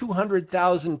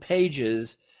 13,200,000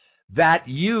 pages that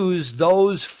use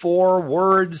those 4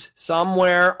 words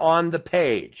somewhere on the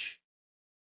page.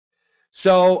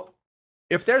 So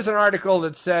if there's an article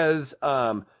that says,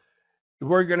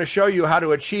 we're going to show you how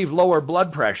to achieve lower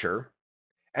blood pressure,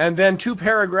 and then 2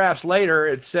 paragraphs later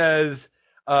it says,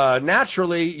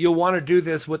 naturally, you'll want to do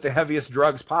this with the heaviest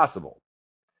drugs possible,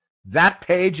 that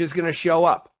page is going to show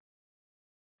up.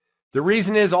 The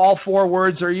reason is all 4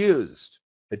 words are used.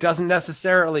 It doesn't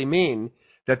necessarily mean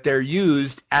that they're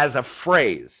used as a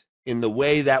phrase in the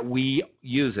way that we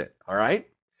use it, all right?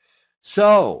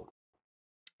 So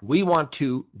we want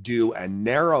to do a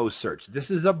narrow search.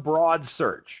 This is a broad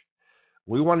search.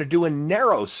 We want to do a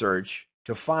narrow search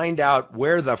to find out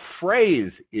where the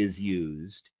phrase is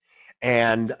used,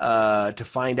 and to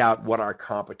find out what our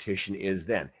competition is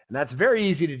then. And that's very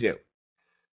easy to do.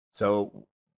 So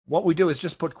what we do is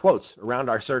just put quotes around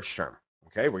our search term.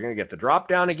 Okay, we're going to get the drop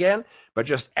down again, but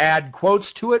just add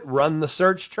quotes to it, run the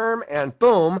search term, and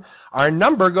boom, our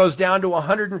number goes down to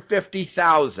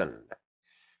 150,000.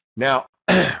 Now,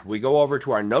 we go over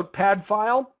to our notepad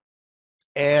file,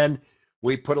 and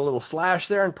we put a little slash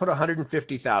there and put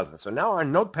 150,000. So now our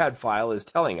notepad file is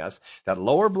telling us that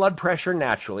lower blood pressure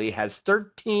naturally has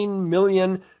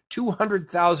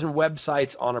 13,200,000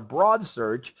 websites on a broad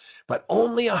search, but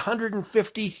only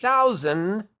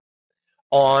 150,000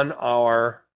 on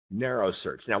our narrow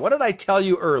search. Now, what did I tell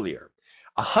you earlier?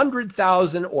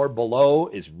 100,000 or below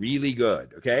is really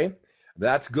good, okay?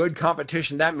 That's good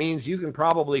competition. That means you can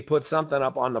probably put something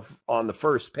up on the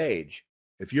first page.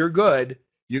 If you're good,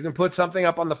 you can put something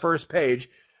up on the first page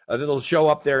that'll show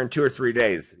up there in 2 or 3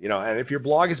 days. And if your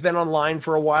blog has been online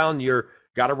for a while and you're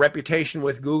got a reputation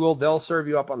with Google, they'll serve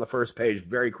you up on the first page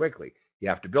very quickly. You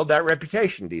have to build that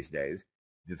reputation these days.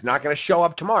 It's not going to show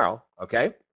up tomorrow,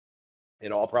 okay,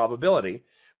 in all probability.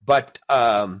 But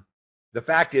The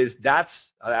fact is that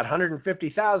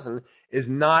 150,000 is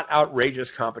not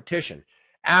outrageous competition.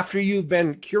 After you've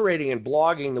been curating and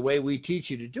blogging the way we teach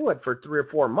you to do it for 3 or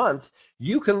 4 months,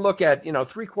 you can look at,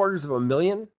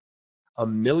 750,000, a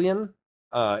million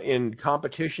in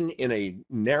competition in a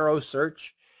narrow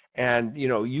search, and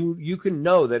you can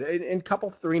know that in a couple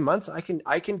 3 months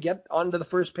I can get onto the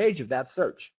first page of that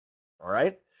search. All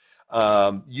right.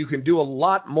 You can do a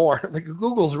lot more. Like,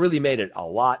 Google's really made it a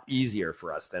lot easier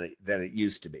for us than it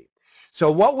used to be.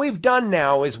 So what we've done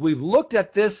now is we've looked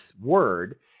at this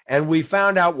word and we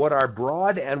found out what our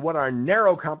broad and what our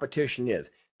narrow competition is.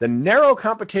 The narrow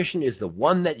competition is the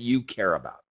one that you care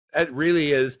about. It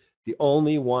really is the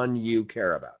only one you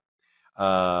care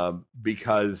about,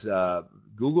 because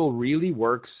Google really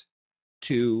works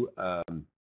to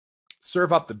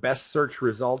serve up the best search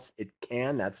results it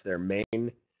can. That's their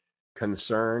main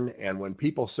concern. And when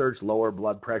people search lower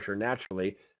blood pressure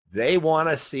naturally, they want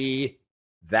to see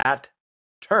that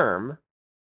term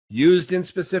used in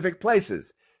specific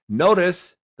places.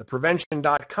 Notice the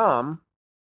prevention.com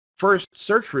first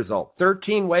search result: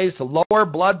 13 ways to lower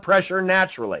blood pressure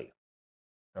naturally.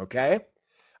 Okay?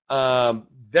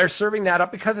 They're serving that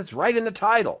up because it's right in the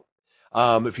title.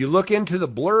 If you look into the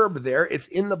blurb there, it's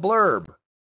in the blurb.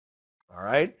 All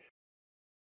right?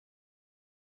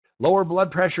 Lower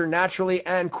blood pressure naturally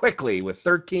and quickly with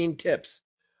 13 tips.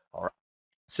 All right.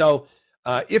 So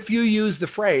if you use the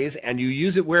phrase and you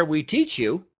use it where we teach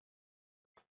you,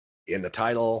 in the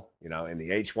title, in the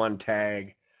H1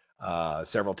 tag,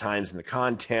 several times in the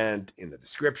content, in the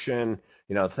description,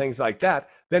 things like that,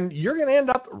 then you're going to end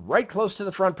up right close to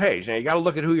the front page. Now, you got to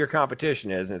look at who your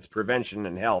competition is, and it's prevention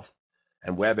and health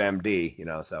and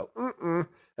WebMD, so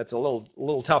that's a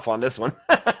little tough on this one.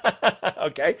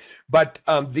 Okay, but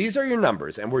these are your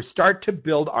numbers, and we start to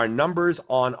build our numbers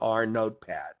on our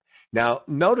notepad. Now,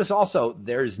 notice also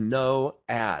there's no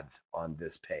ads on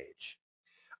this page.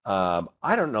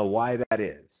 I don't know why that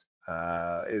is.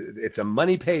 It's a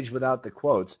money page without the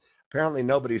quotes. Apparently,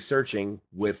 nobody's searching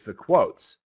with the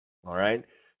quotes. All right,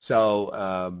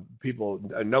 so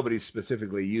nobody's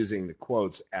specifically using the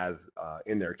quotes as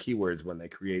in their keywords when they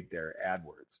create their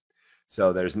AdWords.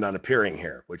 So there's none appearing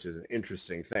here, which is an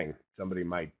interesting thing. Somebody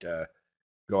might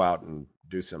go out and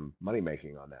do some money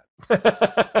making on that.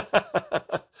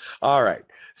 All right.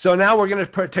 So now we're going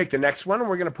to take the next one and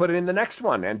we're going to put it in the next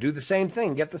one and do the same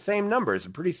thing, get the same numbers.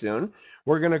 And pretty soon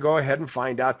we're going to go ahead and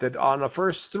find out that on the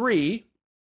first 3,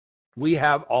 we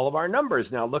have all of our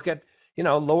numbers. Now look at,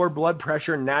 lower blood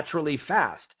pressure naturally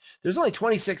fast. There's only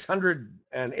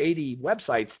 2,680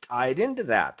 websites tied into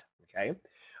that. Okay.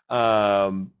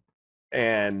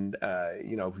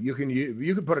 You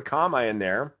can put a comma in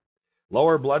there,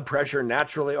 lower blood pressure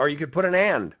naturally, or you could put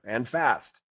an and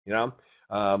fast,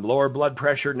 lower blood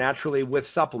pressure naturally with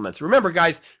supplements. Remember,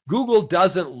 guys, Google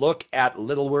doesn't look at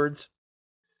little words.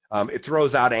 It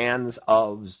throws out ands,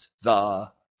 ofs, the,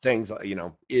 things,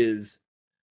 is.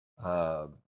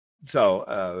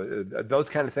 Those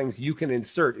kind of things you can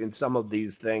insert in some of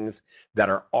these things that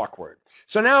are awkward.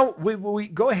 So now we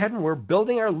go ahead and we're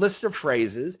building our list of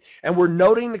phrases and we're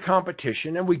noting the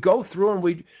competition, and we go through and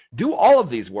we do all of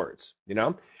these words,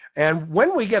 And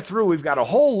when we get through, we've got a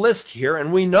whole list here,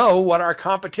 and we know what our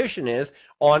competition is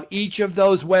on each of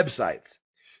those websites.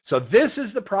 So this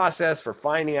is the process for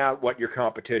finding out what your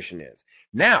competition is.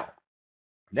 Now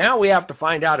we have to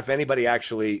find out if anybody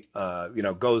actually,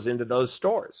 goes into those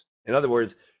stores. In other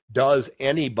words, does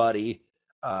anybody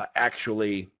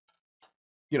actually,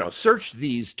 search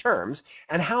these terms,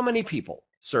 and how many people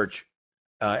search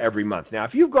every month? Now,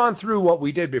 if you've gone through what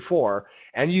we did before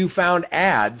and you found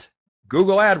ads,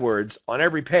 Google AdWords on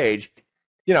every page,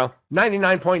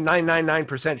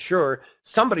 99.999% sure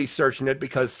somebody's searching it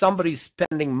because somebody's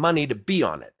spending money to be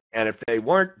on it. And if they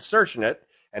weren't searching it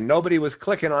and nobody was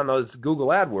clicking on those Google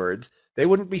AdWords, they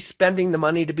wouldn't be spending the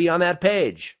money to be on that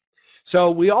page.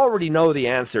 So we already know the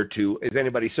answer to, is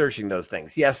anybody searching those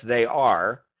things? Yes, they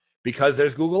are, because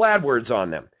there's Google AdWords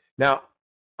on them. Now,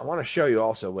 I want to show you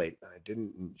also, wait, I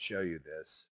didn't show you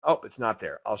this. Oh, it's not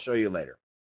there. I'll show you later.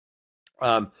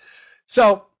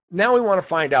 So now we want to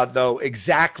find out, though,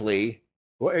 exactly,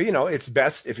 it's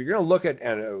best if you're going to look at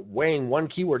weighing one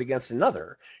keyword against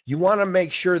another, you want to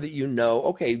make sure that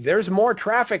okay, there's more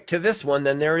traffic to this one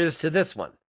than there is to this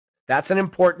one. That's an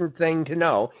important thing to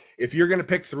know. If you're going to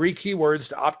pick 3 keywords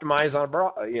to optimize on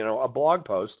a blog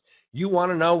post, you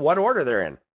want to know what order they're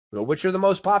in, which are the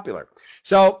most popular.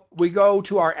 So we go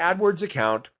to our AdWords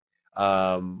account,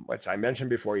 which I mentioned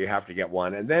before, you have to get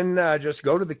one, and then just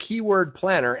go to the keyword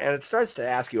planner, and it starts to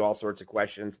ask you all sorts of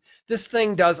questions. This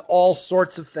thing does all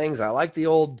sorts of things. I like the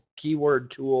old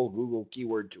keyword tool, Google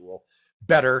keyword tool,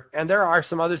 better. And there are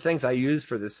some other things I use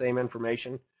for the same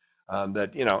information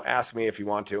that, ask me if you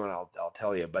want to, and I'll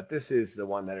tell you. But this is the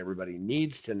one that everybody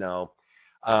needs to know.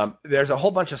 There's a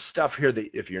whole bunch of stuff here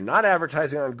that if you're not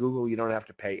advertising on Google, you don't have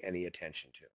to pay any attention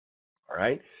to. All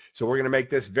right. So we're going to make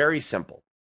this very simple.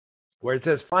 Where it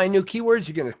says find new keywords,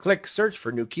 you're going to click search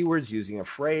for new keywords using a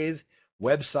phrase,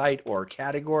 website, or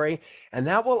category. And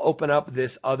that will open up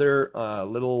this other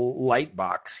little light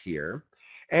box here.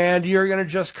 And you're going to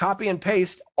just copy and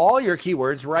paste all your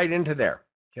keywords right into there.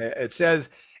 Okay. It says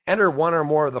enter one or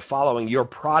more of the following, your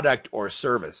product or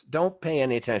service. Don't pay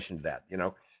any attention to that.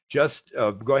 Just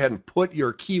go ahead and put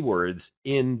your keywords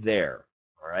in there.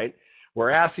 All right.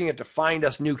 We're asking it to find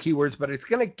us new keywords, but it's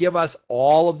going to give us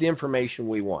all of the information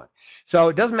we want. So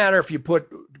it doesn't matter if you put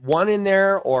one in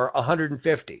there or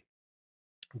 150.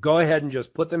 Go ahead and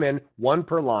just put them in, one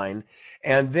per line.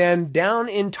 And then down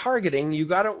in targeting, you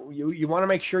want to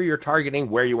make sure you're targeting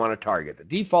where you want to target. The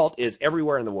default is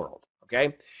everywhere in the world.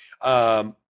 Okay.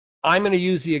 I'm going to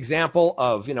use the example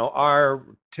of, our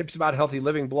Tips About Healthy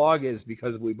Living blog is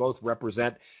because we both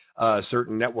represent a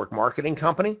certain network marketing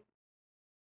company.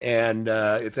 And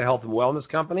it's a health and wellness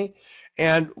company.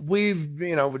 And we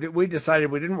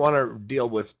decided we didn't want to deal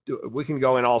with, we can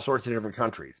go in all sorts of different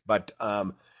countries, but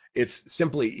it's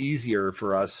simply easier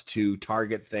for us to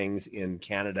target things in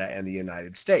Canada and the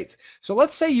United States. So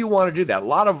let's say you want to do that. A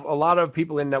lot of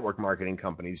people in network marketing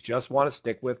companies just want to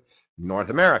stick with North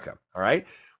America. All right.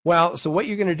 Well, so what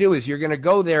you're going to do is you're going to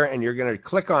go there and you're going to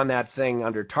click on that thing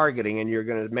under targeting and you're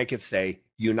going to make it say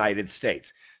United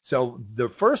States. So the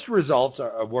first results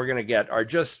we're going to get are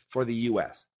just for the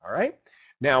U.S. All right.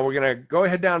 Now we're going to go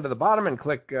ahead down to the bottom and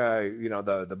click,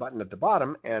 the button at the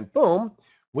bottom, and boom,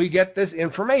 we get this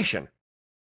information.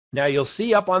 Now you'll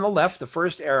see up on the left, the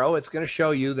first arrow, it's going to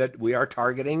show you that we are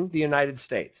targeting the United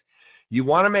States. You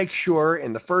want to make sure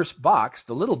in the first box,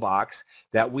 the little box,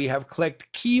 that we have clicked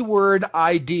keyword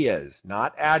ideas,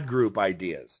 not ad group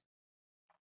ideas.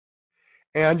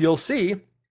 And you'll see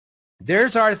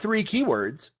there's our 3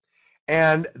 keywords,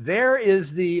 and there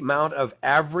is the amount of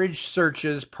average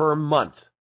searches per month.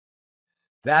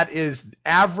 That is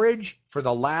average for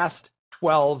the last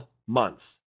 12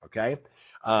 months, okay?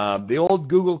 The old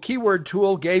Google keyword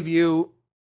tool gave you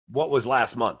what was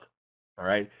last month, all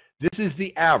right? This is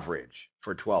the average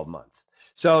for 12 months.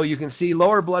 So you can see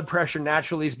lower blood pressure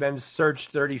naturally has been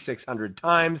searched 3,600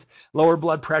 times. Lower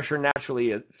blood pressure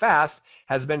naturally fast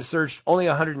has been searched only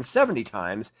 170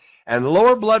 times. And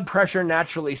lower blood pressure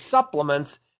naturally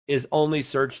supplements is only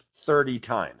searched 30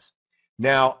 times.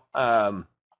 Now,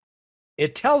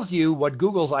 it tells you what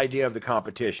Google's idea of the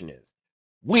competition is.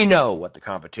 We know what the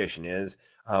competition is.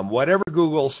 Whatever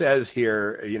Google says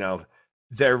here,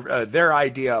 their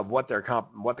idea of what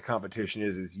the competition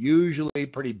is usually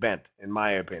pretty bent, in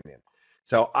my opinion.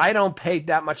 So I don't pay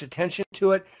that much attention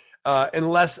to it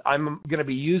unless I'm going to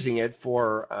be using it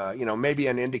for maybe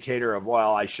an indicator of,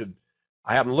 well, I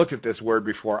haven't looked at this word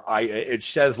before. It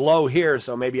says low here,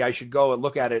 so maybe I should go and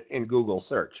look at it in Google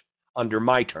search under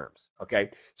my terms.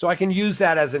 Okay, so I can use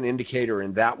that as an indicator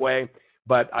in that way,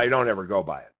 but I don't ever go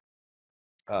by it.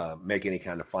 Make any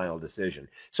kind of final decision.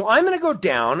 So I'm going to go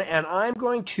down and I'm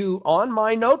going to, on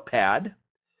my notepad,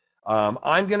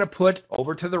 I'm going to put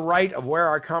over to the right of where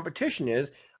our competition is,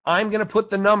 I'm going to put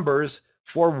the numbers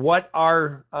for what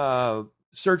our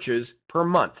searches per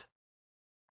month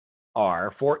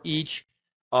are for each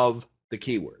of the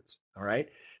keywords. All right.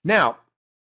 Now,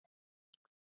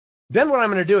 then what I'm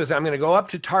going to do is I'm going to go up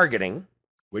to targeting,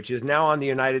 which is now on the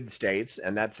United States,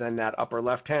 and that's in that upper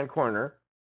left-hand corner.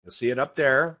 You'll see it up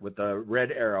there with the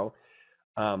red arrow.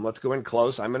 Let's go in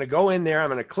close. I'm going to go in there. I'm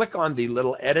going to click on the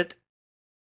little edit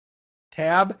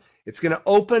tab. It's going to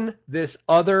open this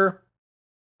other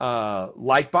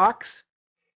light box,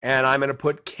 and I'm going to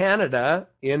put Canada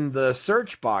in the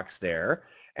search box there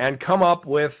and come up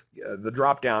with the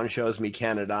drop down shows me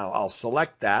Canada. I'll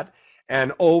select that,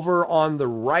 and over on the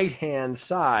right-hand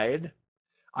side,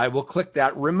 I will click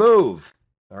that remove.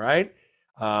 All right.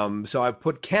 So I've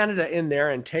put Canada in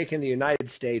there and taken the United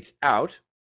States out.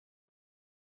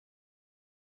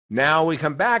 Now we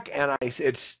come back and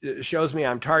it shows me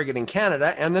I'm targeting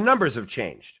Canada and the numbers have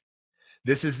changed.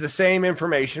 This is the same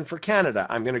information for Canada.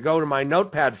 I'm going to go to my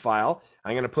notepad file.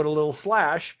 I'm going to put a little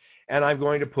slash and I'm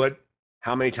going to put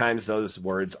how many times those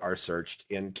words are searched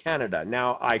in Canada.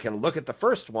 Now I can look at the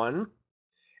first one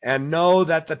and know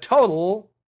that the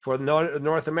total for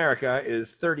North America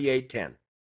is 3810.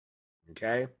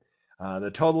 Okay,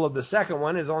 the total of the second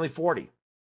one is only 40,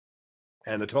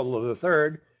 and the total of the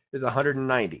third is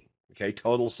 190. Okay,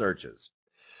 total searches.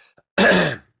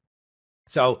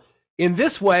 So in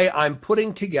this way, I'm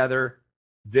putting together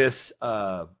this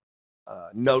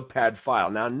notepad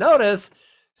file. Now notice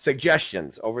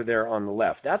suggestions over there on the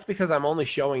left. That's because I'm only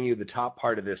showing you the top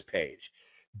part of this page.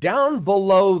 Down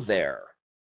below there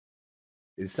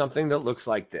is something that looks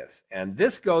like this. And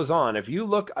this goes on. If you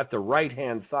look at the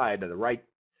right-hand side of the right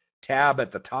tab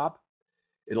at the top,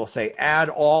 it'll say add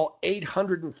all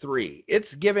 803.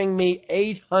 It's giving me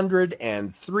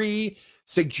 803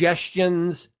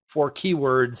 suggestions for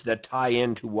keywords that tie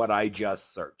into what I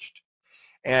just searched.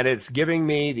 And it's giving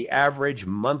me the average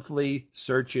monthly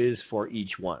searches for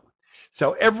each one.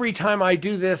 So every time I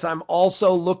do this, I'm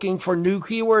also looking for new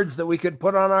keywords that we could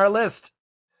put on our list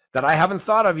that I haven't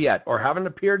thought of yet or haven't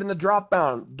appeared in the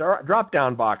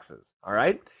drop-down boxes, all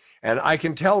right? And I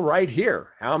can tell right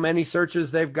here how many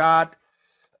searches they've got.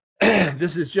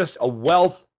 This is just a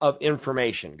wealth of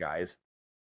information, guys.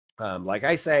 Like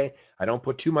I say, I don't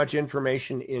put too much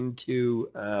information into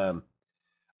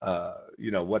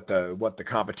you know, what the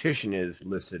competition is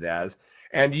listed as,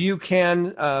 and you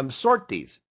can sort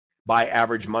these by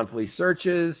average monthly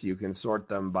searches. You can sort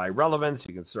them by relevance.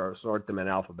 You can sort them in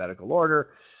alphabetical order,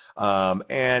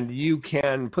 and you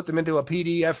can put them into a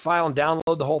PDF file and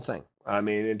download the whole thing. I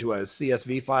mean, into a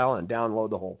CSV file and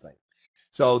download the whole thing.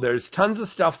 So there's tons of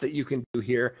stuff that you can do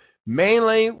here.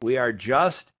 Mainly, we are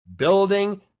just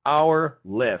building our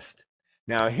list.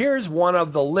 Now, here's one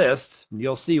of the lists.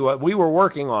 You'll see what we were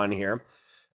working on here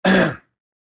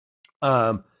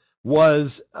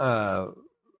was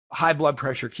high blood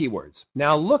pressure keywords.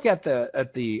 Now, look at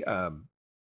the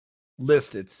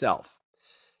list itself.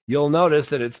 You'll notice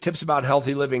that it's tips about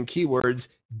healthy living keywords,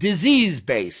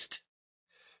 disease-based.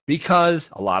 Because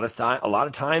a lot of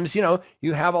times, you know,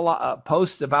 you have a lot of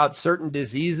posts about certain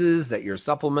diseases that your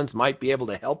supplements might be able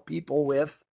to help people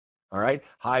with. All right,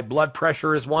 high blood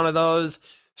pressure is one of those.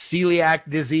 Celiac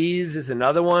disease is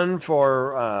another one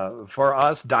for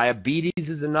us. Diabetes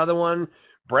is another one.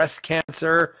 Breast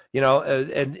cancer, you know,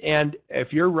 and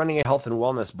if you're running a health and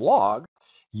wellness blog,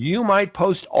 you might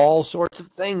post all sorts of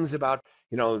things about,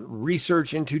 you know,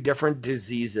 research into different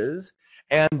diseases.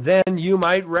 And then you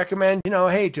might recommend, you know,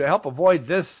 hey, to help avoid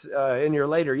this in your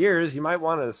later years, you might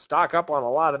want to stock up on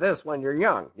a lot of this when you're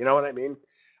young. You know what I mean?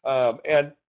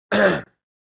 And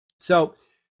so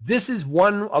this is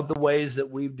one of the ways that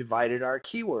we've divided our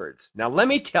keywords. Now, let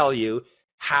me tell you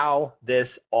how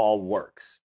this all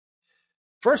works.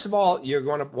 First of all, you're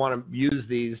going to want to use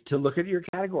these to look at your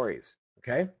categories,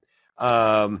 okay?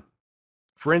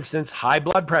 For instance, high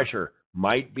blood pressure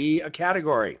might be a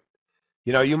category.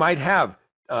 You know, you might have,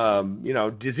 you know,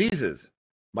 diseases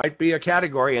might be a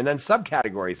category, and then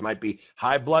subcategories might be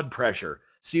high blood pressure,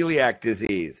 celiac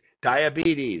disease,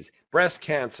 diabetes, breast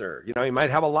cancer. You know, you might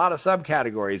have a lot of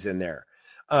subcategories in there.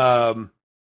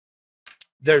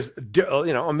 There's,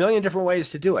 you know, a million different ways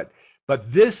to do it.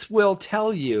 But this will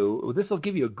tell you, this will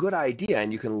give you a good idea,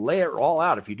 and you can lay it all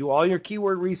out. If you do all your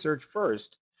keyword research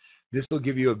first, this will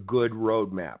give you a good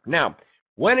roadmap. Now,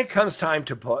 when it comes time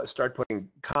to start putting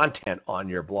content on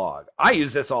your blog, I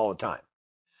use this all the time.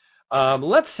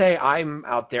 Let's say I'm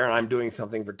out there and I'm doing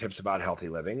something for tips about healthy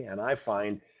living, and I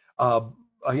find, you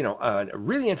know, a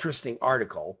really interesting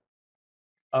article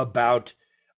about,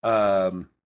 you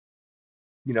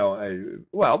know,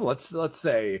 well, let's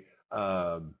say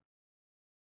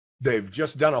they've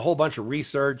just done a whole bunch of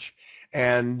research,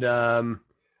 and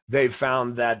they've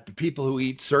found that people who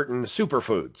eat certain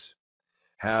superfoods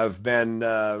have been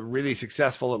really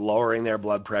successful at lowering their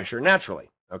blood pressure naturally,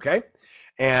 okay?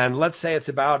 And let's say it's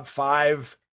about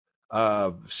 5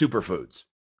 superfoods,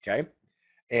 okay?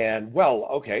 And, well,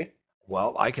 okay,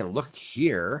 well, I can look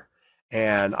here,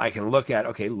 and I can look at,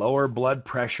 okay, lower blood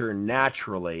pressure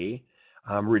naturally,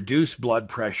 reduce blood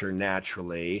pressure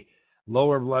naturally,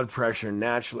 lower blood pressure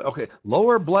naturally, okay,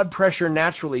 lower blood pressure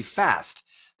naturally fast.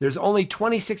 There's only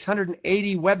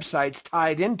 2,680 websites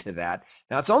tied into that.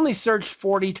 Now, it's only searched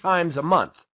 40 times a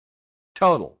month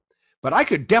total. But I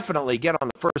could definitely get on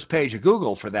the first page of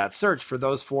Google for that search for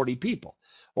those 40 people.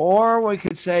 Or we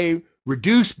could say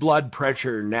reduce blood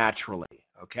pressure naturally,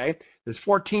 okay? There's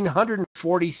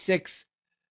 1,446,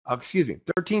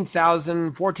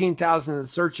 13,000, 14,000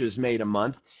 searches made a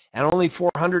month, and only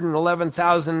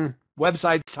 411,000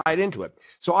 websites tied into it.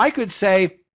 So I could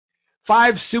say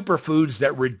 5 superfoods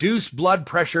that reduce blood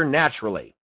pressure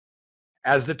naturally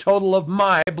as the total of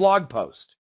my blog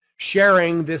post,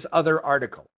 sharing this other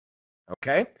article,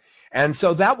 okay? And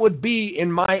so that would be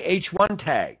in my H1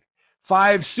 tag,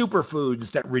 5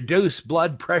 superfoods that reduce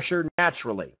blood pressure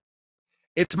naturally.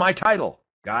 It's my title,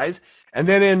 guys. And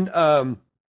then in,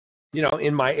 you know,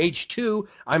 in my H2,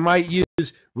 I might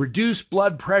use reduce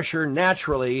blood pressure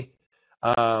naturally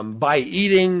by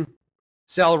eating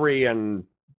celery and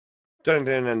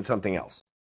and something else.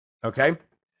 Okay?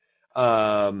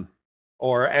 And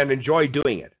enjoy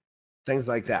doing it. Things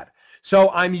like that. So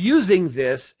I'm using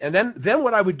this, and then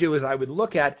what I would do is I would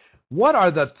look at what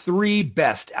are the 3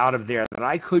 best out of there that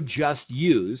I could just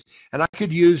use, and I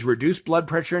could use reduced blood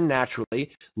pressure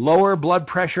naturally, lower blood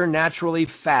pressure naturally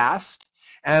fast,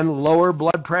 and lower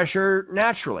blood pressure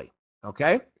naturally.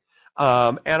 Okay?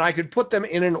 And I could put them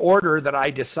in an order that I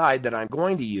decide that I'm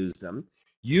going to use them.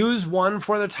 Use one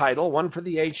for the title, one for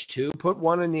the H2, put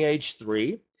one in the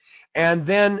H3, and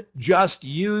then just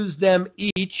use them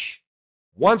each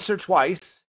once or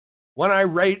twice when I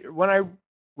write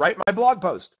my blog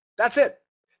post. That's it.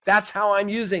 That's how I'm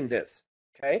using this.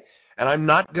 Okay? And I'm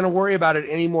not going to worry about it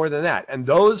any more than that. And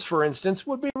those, for instance,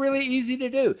 would be really easy to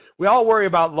do. We all worry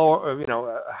about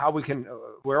how we can.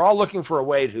 We're all looking for a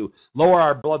way to lower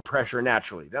our blood pressure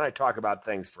naturally. Then I talk about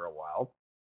things for a while.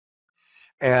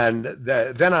 And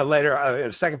then later, in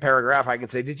a second paragraph, I can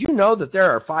say, did you know that there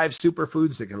are 5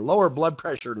 superfoods that can lower blood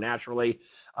pressure naturally,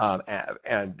 that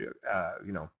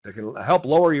can help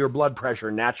lower your blood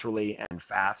pressure naturally and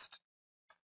fast?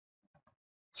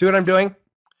 See what I'm doing?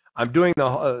 I'm doing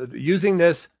using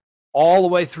this all the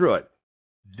way through it.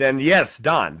 Then yes,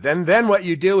 done. Then what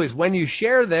you do is when you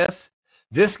share this,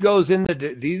 these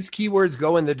keywords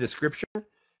go in the description.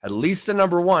 At least the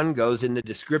number 1 goes in the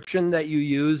description that you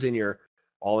use in your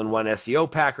all-in-one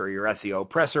SEO pack or your SEO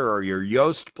presser or your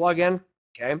Yoast plugin.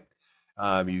 Okay,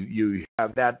 you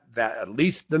have that at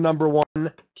least the number 1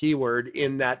 keyword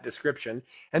in that description,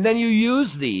 and then you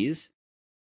use these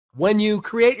when you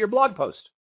create your blog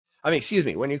post. When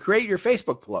you create your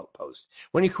Facebook post,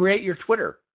 when you create your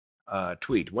Twitter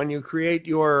tweet, when you create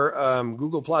your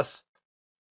Google Plus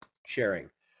sharing.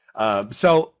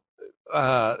 So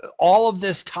all of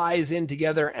this ties in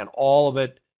together, and all of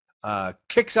it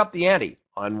kicks up the ante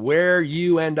on where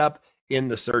you end up in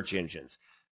the search engines.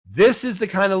 This is the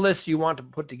kind of list you want to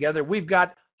put together. We've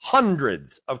got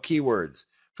hundreds of keywords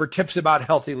for tips about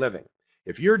healthy living.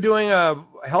 If you're doing a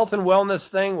health and wellness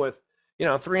thing with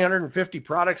 350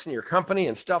 products in your company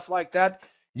and stuff like that,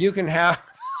 you can have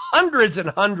hundreds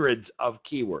and hundreds of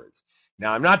keywords.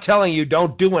 Now, I'm not telling you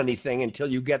don't do anything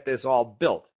until you get this all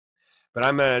built, but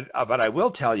I will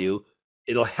tell you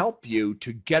it'll help you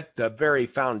to get the very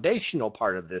foundational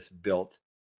part of this built.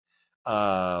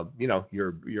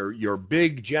 Your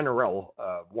big general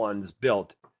ones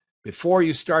built before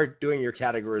you start doing your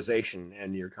categorization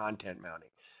and your content mounting.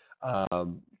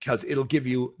 Because it'll give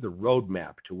you the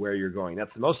roadmap to where you're going.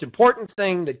 That's the most important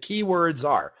thing that keywords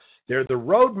are. They're the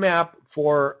roadmap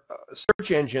for search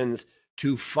engines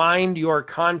to find your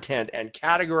content and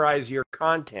categorize your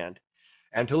content,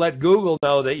 and to let Google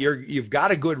know that you've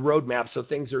got a good roadmap so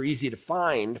things are easy to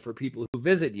find for people who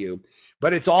visit you.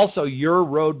 But it's also your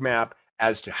roadmap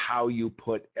as to how you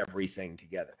put everything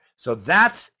together. So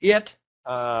that's it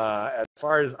as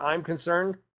far as I'm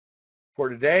concerned. For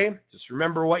today, just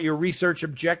remember what your research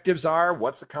objectives are,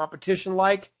 what's the competition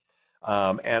like,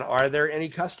 and are there any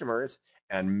customers,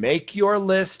 and make your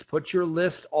list, put your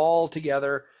list all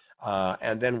together,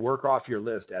 and then work off your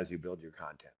list as you build your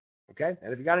content. Okay?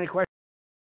 And if you got any questions,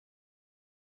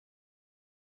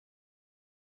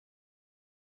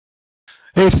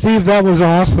 Hey, Steve, that was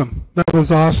awesome. That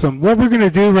was awesome. What we're going to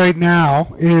do right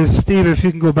now is, Steve, if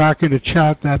you can go back into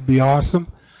chat, that'd be awesome.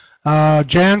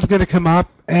 Jan's going to come up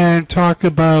and talk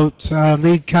about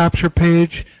lead capture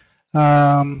page,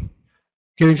 getting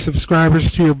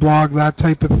subscribers to your blog, that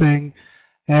type of thing.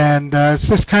 And it's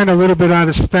just kind of a little bit out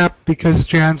of step because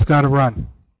Jan's got to run.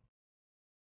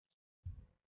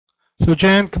 So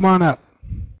Jan, come on up.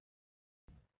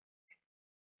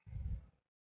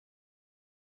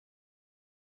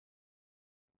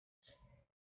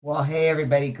 Well, hey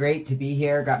everybody, great to be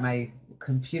here. Got my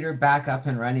computer back up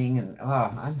and running, and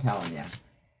I'm telling you,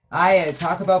 I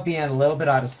talk about being a little bit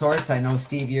out of sorts. I know,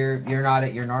 Steve, you're not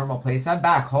at your normal place. I'm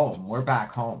back home. We're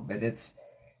back home, but it's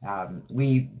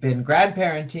we've been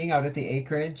grandparenting out at the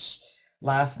acreage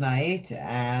last night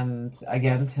and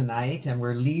again tonight, and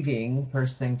we're leaving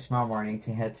first thing tomorrow morning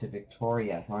to head to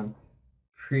Victoria. So I'm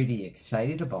pretty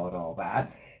excited about all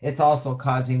that. It's also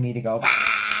causing me to go.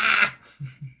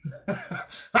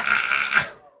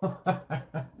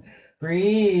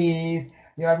 Breathe.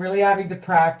 I'm really having to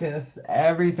practice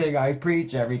everything I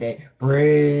preach every day.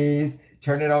 Breathe.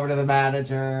 Turn it over to the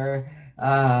manager.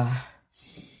 The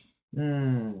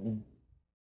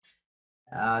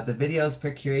videos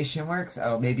for Curation works.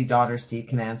 Oh, maybe Don or Steve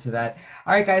can answer that.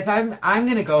 All right, guys, I'm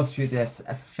going to go through this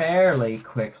fairly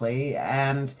quickly,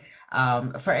 and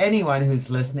for anyone who's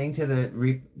listening to the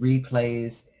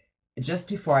replays, just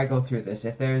before I go through this,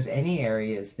 if there's any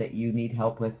areas that you need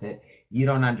help with that you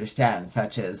don't understand,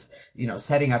 such as,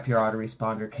 setting up your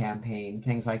autoresponder campaign,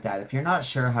 things like that, if you're not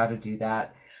sure how to do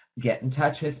that, get in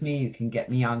touch with me. You can get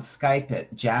me on Skype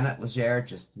at Janet Legere,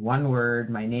 just one word,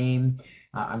 my name.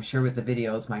 I'm sure with the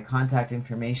videos, my contact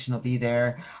information will be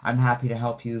there. I'm happy to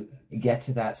help you get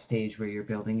to that stage where you're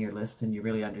building your list and you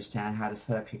really understand how to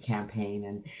set up your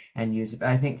campaign and use it. But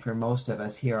I think for most of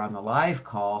us here on the live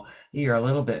call, you're a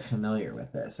little bit familiar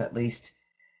with this. At least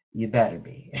you better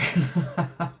be.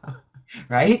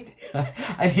 Right?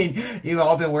 I mean, you've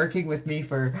all been working with me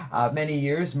for many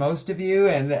years, most of you,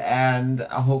 and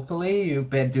hopefully you've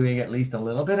been doing at least a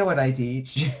little bit of what I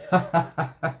teach.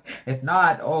 If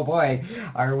not, oh boy,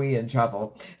 are we in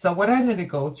trouble. So what I'm going to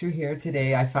go through here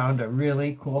today, I found a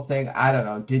really cool thing. I don't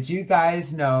know. Did you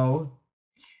guys know?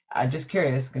 I'm just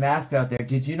curious, going to ask out there.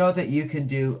 Did you know that you can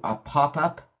do a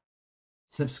pop-up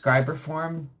subscriber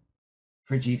form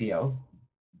for GVO?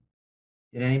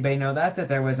 Did anybody know that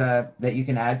there was that you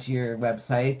can add to your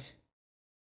website?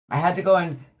 I had to go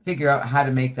and figure out how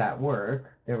to make that work.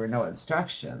 There were no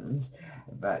instructions,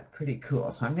 but pretty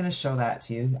cool. So I'm going to show that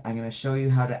to you. I'm going to show you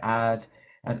how to add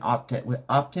an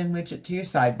opt-in widget to your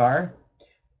sidebar.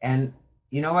 And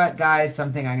you know what, guys?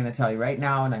 Something I'm going to tell you right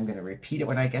now, and I'm going to repeat it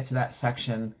when I get to that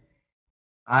section.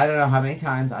 I don't know how many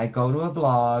times I go to a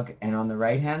blog, and on the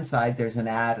right-hand side, there's an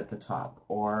ad at the top,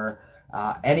 or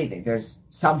anything. There's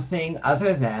something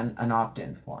other than an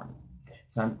opt-in form.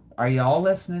 So are you all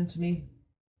listening to me?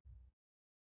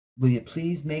 Will you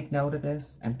please make note of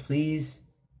this and please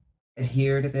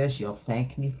adhere to this? You'll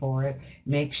thank me for it.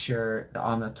 Make sure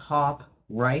on the top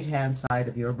right-hand side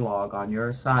of your blog, on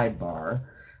your sidebar,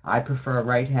 I prefer a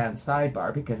right-hand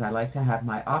sidebar because I like to have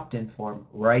my opt-in form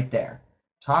right there,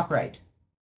 top right.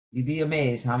 You'd be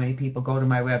amazed how many people go to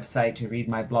my website to read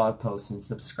my blog posts and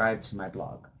subscribe to my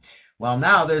blog. Well,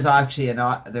 now there's actually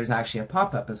a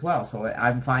pop-up as well. So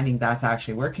I'm finding that's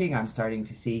actually working. I'm starting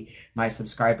to see my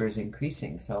subscribers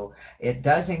increasing. So it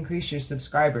does increase your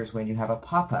subscribers when you have a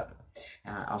pop-up.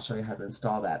 I'll show you how to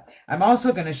install that. I'm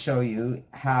also going to show you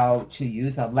how to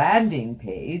use a landing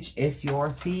page if your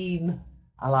theme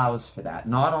allows for that.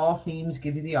 Not all themes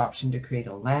give you the option to create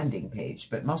a landing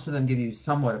page, but most of them give you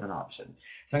somewhat of an option.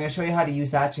 So I'm going to show you how to use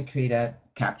that to create a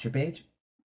capture page.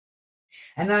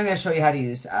 And then I'm going to show you how to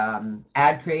use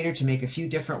Ad Creator to make a few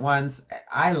different ones.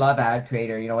 I love Ad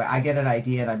Creator. I get an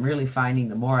idea, and I'm really finding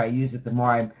the more I use it, the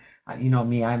more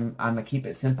I'm a keep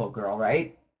it simple girl,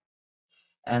 right?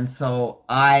 And so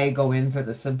I go in for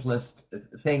the simplest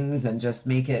things and just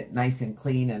make it nice and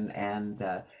clean,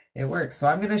 and it works. So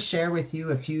I'm going to share with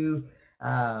you a few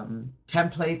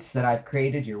templates that I've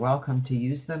created. You're welcome to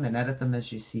use them and edit them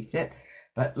as you see fit.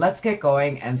 But let's get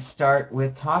going and start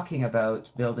with talking about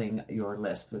building your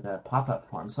list with a pop-up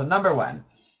form. So number one,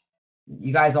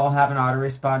 you guys all have an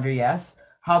autoresponder, yes?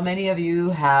 How many of you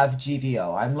have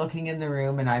GVO? I'm looking in the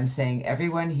room and I'm saying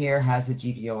everyone here has a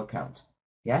GVO account.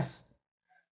 Yes?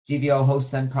 GVO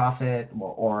hosts and profit,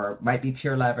 or might be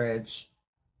pure leverage.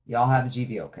 You all have a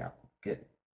GVO account. Good.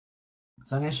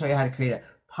 So I'm going to show you how to create a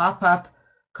pop-up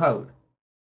code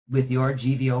with your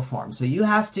GVO form. So you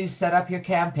have to set up your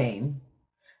campaign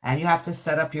and you have to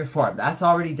set up your form. That's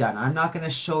already done. I'm not going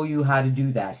to show you how to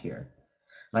do that here.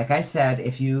 Like I said,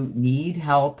 if you need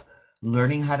help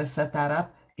learning how to set that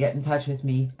up, get in touch with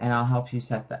me and I'll help you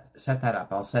set that up.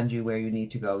 I'll send you where you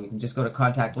need to go. You can just go to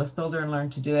Contact List Builder and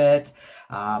learn to do it.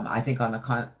 I think on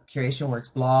the Curation Works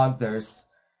blog, there's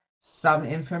some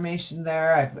information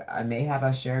there. I may have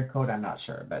a shared code. I'm not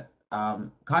sure, but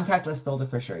Contact List Builder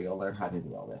for sure. You'll learn how to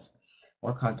do all this,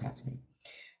 or contact me.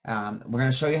 We're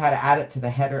going to show you how to add it to the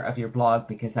header of your blog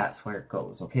because that's where it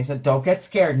goes. Okay, so don't get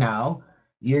scared now.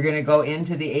 You're going to go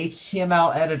into the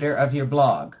HTML editor of your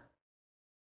blog.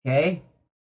 Okay?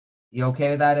 You okay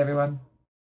with that, everyone?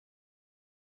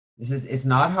 It's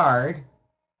not hard.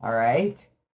 All right?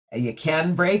 You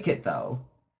can break it though.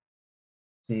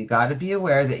 So you got to be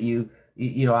aware that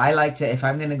I like to, if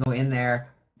I'm going to go in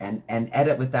there and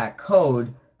edit with that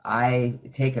code, I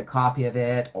take a copy of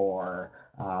it, or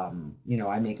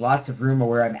I make lots of room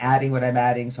where I'm adding what I'm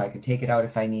adding so I can take it out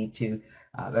if I need to.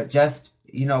 But just,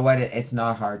 it's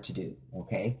not hard to do,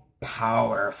 okay?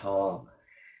 Powerful.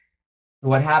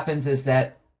 What happens is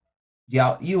that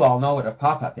you all know what a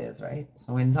pop-up is, right?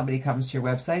 So when somebody comes to your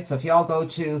website, so if you all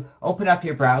open up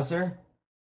your browser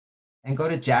and go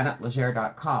to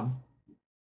janetlegere.com,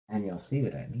 and you'll see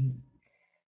what I mean.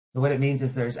 So what it means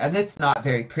is and it's not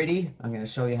very pretty. I'm going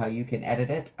to show you how you can edit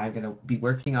it. I'm going to be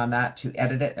working on that to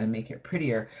edit it and make it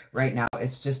prettier. Right now,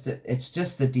 it's just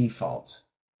the default.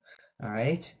 All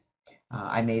right.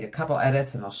 I made a couple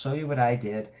edits, and I'll show you what I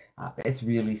did. It's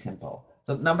really simple.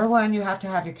 So number one, you have to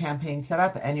have your campaign set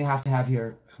up, and you have to have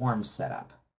your forms set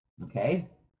up. Okay?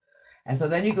 And so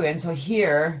then you go in. So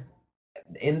here,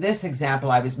 in this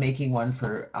example, I was making one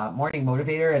for Morning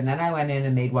Motivator, and then I went in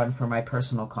and made one for my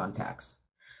personal contacts.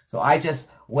 So I just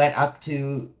went up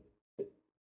to,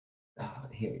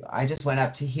 here we go. I just went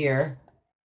up to here,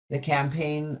 the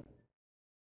campaign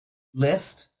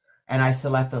list, and I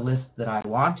select the list that I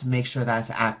want to make sure that's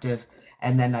active,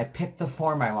 and then I pick the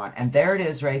form I want, and there it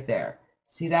is right there.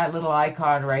 See that little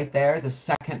icon right there, the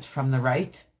second from the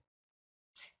right?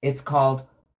 It's called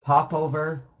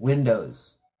Popover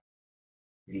Windows.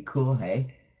 Pretty cool,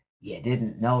 hey? You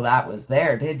didn't know that was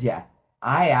there, did you?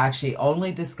 I actually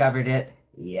only discovered it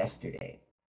yesterday.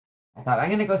 I thought, I'm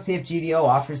going to go see if GVO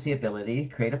offers the ability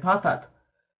to create a pop-up.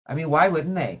 I mean, why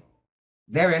wouldn't they?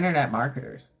 They're internet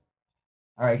marketers.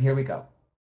 All right, here we go.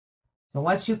 So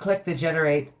once you click the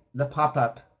generate the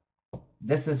pop-up,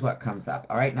 this is what comes up.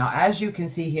 All right, now as you can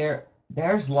see here,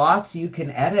 there's lots you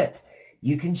can edit.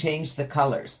 You can change the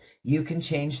colors. You can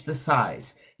change the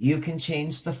size. You can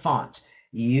change the font.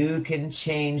 You can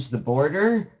change the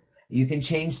border. You can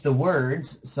change the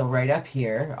words. So right up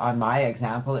here on my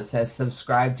example, it says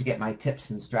subscribe to get my tips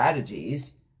and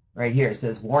strategies. Right here it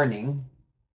says warning.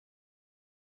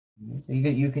 So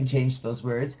you can change those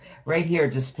words. Right here,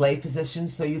 display position,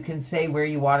 so you can say where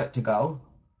you want it to go,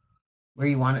 where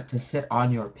you want it to sit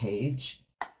on your page.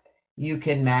 You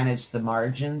can manage the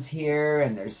margins here,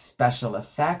 and there's special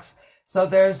effects. So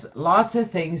there's lots of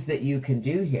things that you can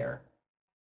do here.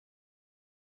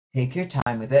 Take your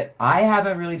time with it. I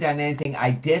haven't really done anything. I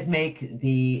did make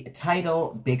the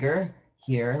title bigger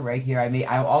here, right here.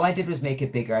 All I did was make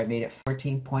it bigger. I made it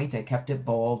 14 point. I kept it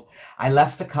bold. I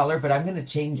left the color, but I'm going to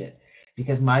change it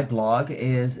because my blog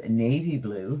is navy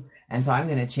blue. And so I'm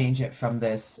going to change it from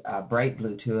this bright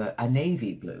blue to a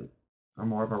navy blue, or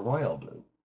more of a royal blue.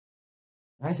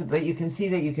 Right, so, but you can see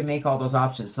that you can make all those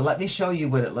options. So let me show you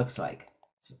what it looks like.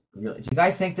 Do you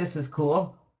guys think this is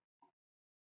cool?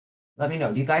 Let me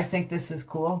know. Do you guys think this is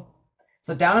cool?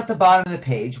 So down at the bottom of the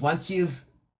page, once you've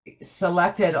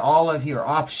selected all of your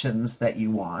options that you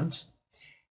want,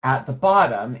 at the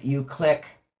bottom you click,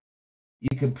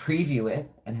 you can preview it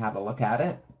and have a look at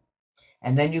it,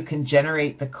 and then you can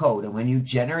generate the code. And when you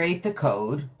generate the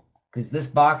code, because this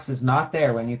box is not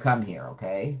there when you come here,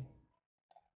 okay?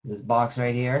 This box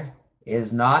right here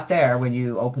is not there when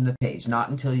you open the page, not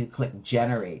until you click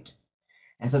generate.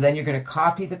 And so then you're going to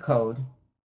copy the code.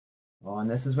 Well,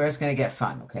 and this is where it's going to get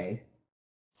fun, okay?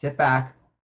 Sit back,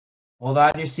 hold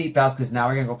on your seatbelts, because now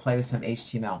we're going to go play with some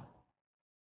HTML.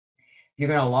 You're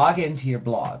going to log into your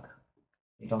blog.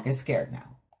 Don't get scared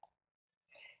now.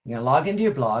 You're going to log into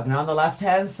your blog, and on the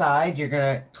left-hand side, you're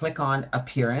going to click on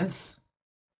Appearance.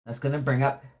 That's going to bring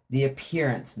up the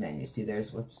Appearance menu. See,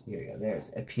 there's, whoops, here we go.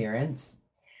 There's Appearance.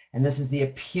 And this is the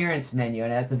Appearance menu.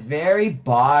 And at the very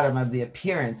bottom of the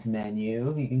Appearance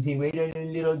menu, you can see right on a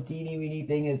little teeny-weeny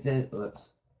thing that says,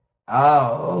 oops.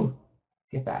 Oh,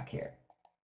 get back here.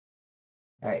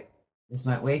 All right, this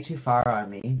went way too far on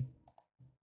me.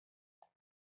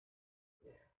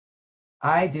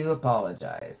 I do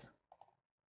apologize.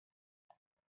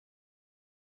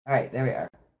 All right, there we are.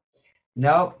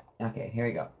 Nope. Okay, here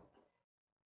we go.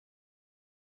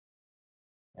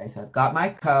 All right, so I've got my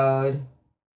code.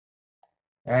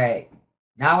 All right,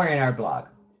 now we're in our blog.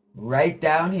 Right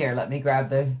down here, let me grab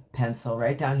the pencil.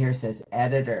 Right down here says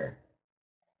editor.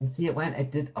 You see it went,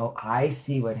 it did, oh, I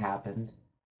see what happened.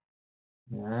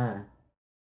 All right,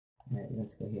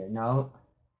 let's go here. No,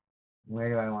 where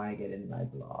do I want to get in my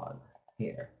blog?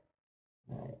 Here.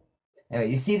 All right. Anyway,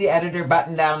 you see the editor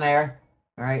button down there?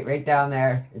 All right, right down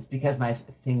there. It's because my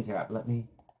things are up. Let me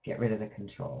get rid of the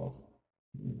controls.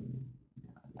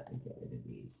 Let me get rid of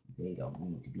these. They don't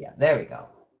need to be up. There we go.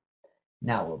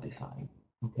 Now we'll be fine.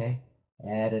 Okay.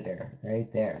 Editor,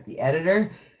 right there. The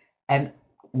editor. And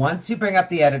once you bring up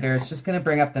the editor, it's just going to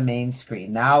bring up the main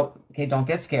screen. Now, okay, don't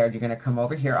get scared. You're going to come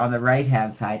over here on the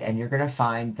right-hand side, and you're going to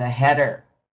find the header.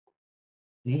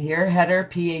 See here, header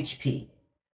PHP.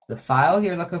 The file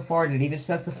you're looking for, and it even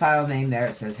says the file name there.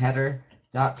 It says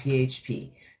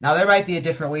header.php. Now, there might be a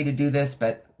different way to do this,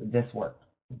 but this worked.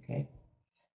 Okay.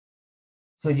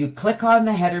 So you click on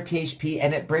the header PHP,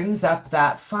 and it brings up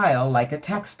that file like a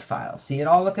text file. See it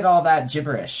all? Look at all that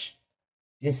gibberish.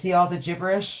 You see all the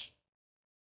gibberish?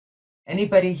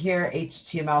 Anybody here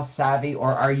HTML savvy,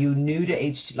 or are you new to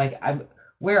HTML? Like,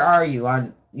 where are you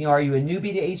on? Are you a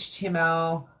newbie to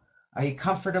HTML? Are you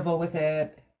comfortable with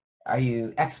it? Are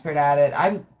you expert at it?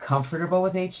 I'm comfortable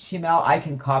with HTML. I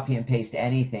can copy and paste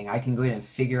anything. I can go in and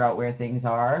figure out where things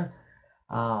are.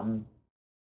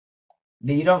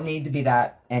 You don't need to be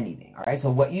that anything, all right? So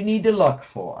what you need to look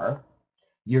for,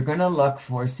 you're going to look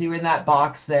for, see in that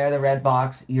box there, the red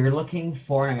box, you're looking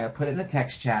for, and I'm going to put it in the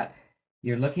text chat,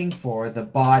 you're looking for the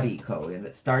body code, and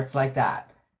it starts like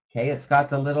that. Okay, it's got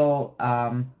the little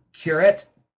curate,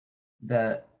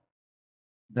 the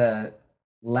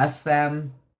less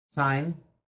than sign.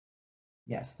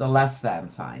 Yes, the less than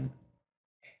sign.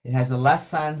 It has a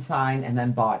less than sign and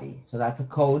then body. So that's a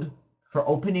code for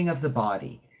opening of the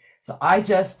body. So I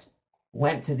just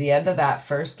went to the end of that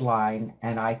first line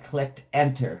and I clicked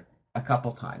enter a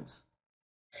couple times.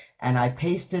 And I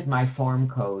pasted my form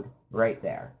code right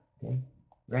there. Okay,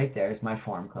 right there is my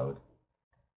form code.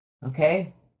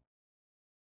 Okay,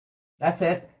 that's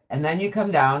it. And then you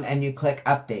come down and you click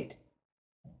update.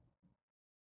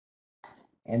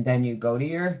 And then you go to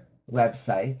your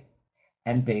website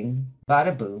and bing,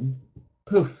 bada boom,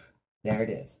 poof, there it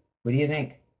is. What do you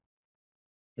think?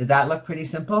 Did that look pretty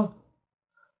simple?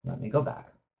 Let me go back.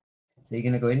 So you're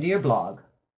going to go into your blog.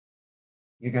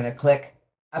 You're going to click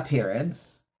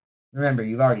appearance. Remember,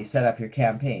 you've already set up your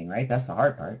campaign, right? That's the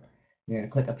hard part. You're going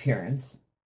to click appearance.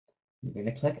 You're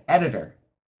going to click editor.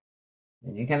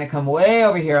 And you're going to come way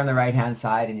over here on the right-hand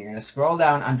side, and you're going to scroll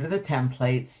down under the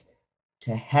templates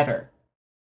to header.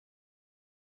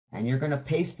 And you're going to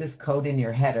paste this code in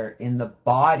your header in the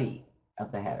body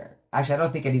of the header. Actually, I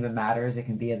don't think it even matters. It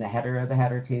can be in the header of the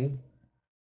header too.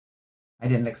 I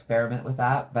didn't experiment with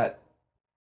that, but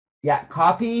yeah,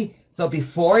 copy. So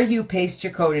before you paste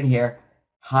your code in here,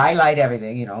 highlight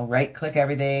everything, you know, right click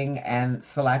everything and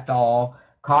select all,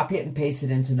 copy it and paste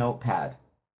it into Notepad.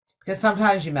 Because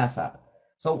sometimes you mess up.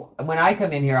 So when I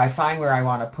come in here, I find where I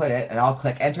want to put it, and I'll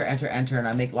click enter, enter, enter, and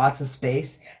I make lots of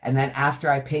space. And then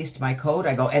after I paste my code,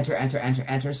 I go enter, enter, enter,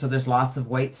 enter, so there's lots of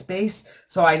white space,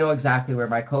 so I know exactly where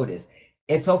my code is.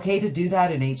 It's okay to do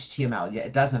that in HTML.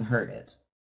 It doesn't hurt it.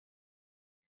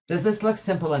 Does this look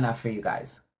simple enough for you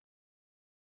guys?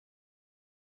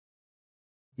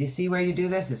 Do you see where you do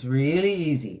this? It's really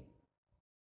easy.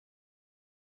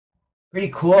 Pretty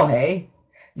cool, hey?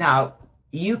 Now,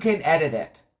 you can edit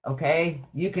it. Okay,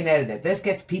 you can edit it. This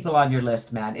gets people on your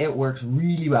list, man. It works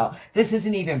really well. This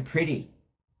isn't even pretty.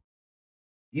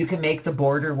 You can make the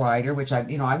border wider, which I'm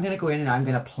going to go in and I'm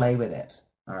going to play with it.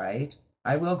 All right,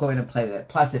 I will go in and play with it.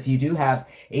 Plus, if you do have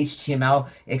HTML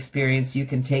experience, you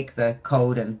can take the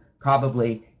code and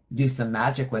probably do some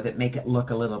magic with it, make it look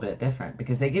a little bit different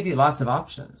because they give you lots of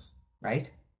options,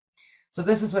 right? So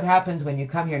this is what happens when you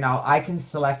come here. Now, I can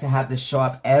select to have this show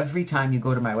up every time you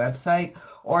go to my website,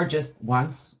 or just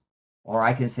once, or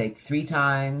I can say 3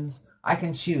 times. I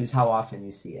can choose how often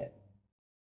you see it.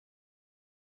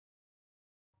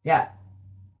 Yeah,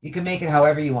 you can make it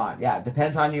however you want. Yeah, it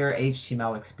depends on your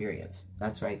HTML experience.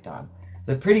 That's right, Don.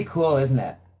 So pretty cool, isn't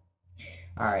it?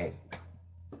 All right.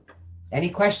 Any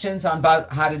questions on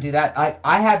about how to do that?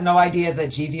 I had no idea that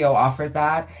GVO offered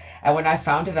that. And when I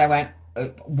found it, I went,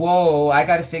 whoa, I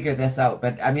got to figure this out.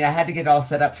 But I mean, I had to get it all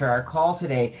set up for our call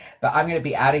today, but I'm going to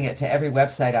be adding it to every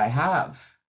website I have.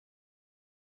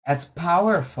 That's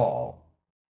powerful.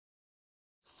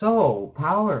 So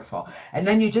powerful. And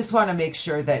then you just want to make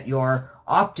sure that your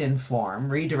opt-in form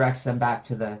redirects them back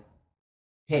to the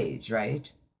page,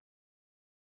 right?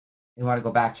 You want to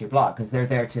go back to your blog because they're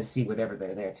there to see whatever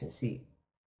they're there to see.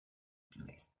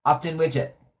 Opt-in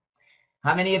widget.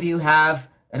 How many of you have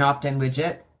an opt-in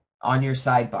widget on your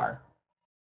sidebar?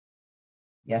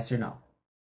 Yes or no?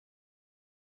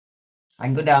 I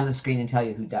can go down the screen and tell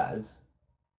you who does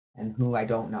and who I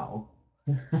don't know.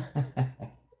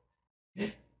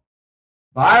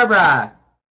 Barbara.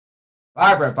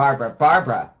 All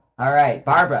right,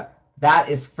 Barbara, that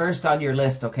is first on your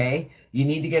list, okay? You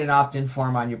need to get an opt-in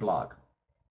form on your blog.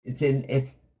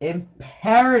 It's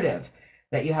imperative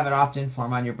that you have an opt-in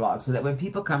form on your blog so that when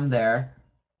people come there,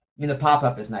 I mean, the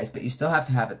pop-up is nice, but you still have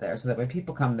to have it there so that when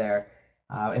people come there,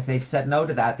 if they've said no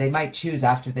to that, they might choose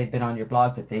after they've been on your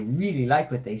blog that they really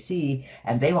like what they see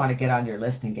and they want to get on your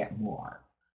list and get more.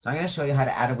 So I'm going to show you how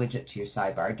to add a widget to your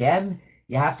sidebar. Again,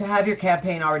 you have to have your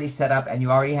campaign already set up and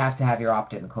you already have to have your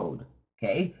opt-in code.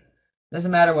 Okay?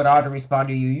 Doesn't matter what autoresponder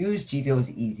you use, GVO is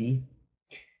easy.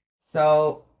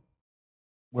 So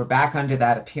we're back under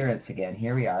that appearance again.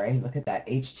 Here we are. Look at that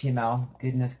HTML.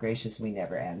 Goodness gracious, we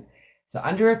never end. So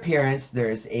under appearance,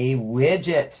 there's a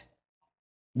widget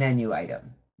menu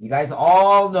item. You guys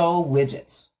all know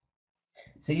widgets.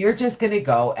 So you're just going to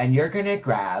go and you're going to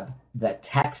grab the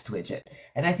text widget.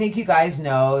 And I think you guys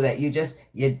know that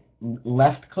you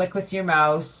left click with your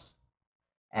mouse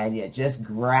and you just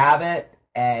grab it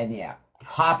and you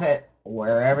pop it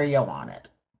wherever you want it.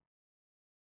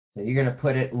 So you're going to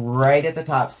put it right at the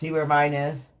top. See where mine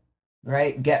is?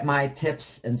 right? Get my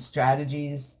tips and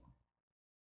strategies.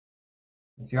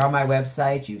 If you're on my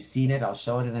website, you've seen it. I'll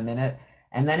show it in a minute.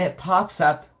 And then it pops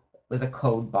up with a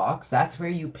code box. That's where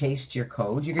you paste your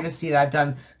code. You're going to see that I've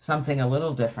done something a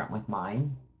little different with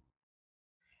mine.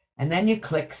 And then you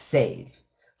click Save.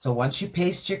 So once you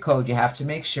paste your code, you have to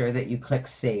make sure that you click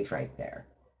Save right there.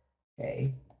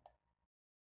 Okay.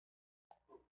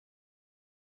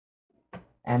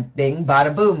 And bing,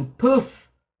 bada boom, poof.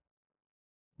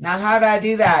 Now how'd I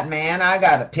do that, man? I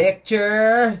got a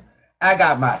picture. I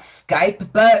got my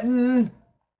Skype button.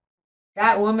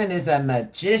 That woman is a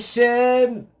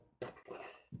magician.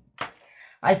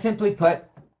 I simply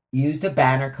used a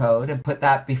banner code and put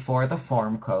that before the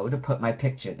form code and put my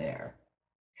picture there.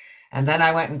 And then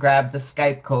I went and grabbed the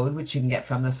Skype code, which you can get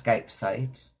from the Skype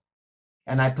site.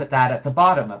 And I put that at the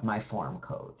bottom of my form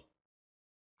code.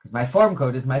 My form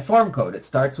code is my form code. It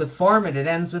starts with form and it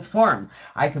ends with form.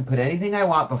 I can put anything I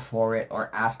want before it or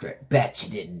after it. Bet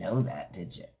you didn't know that,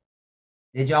 did you?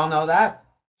 Did y'all know that?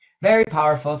 Very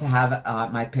powerful to have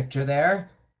my picture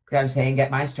there. I'm saying get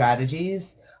my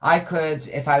strategies. I could,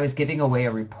 if I was giving away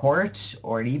a report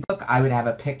or an ebook, I would have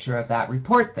a picture of that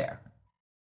report there.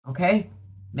 Okay?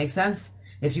 Make sense?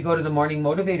 If you go to the Morning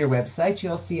Motivator website,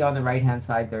 you'll see on the right-hand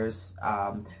side there's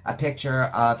a picture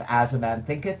of As a Man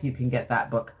Thinketh. You can get that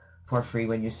book for free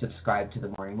when you subscribe to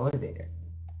the Morning Motivator.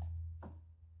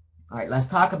 All right, let's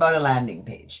talk about a landing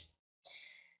page.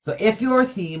 So if your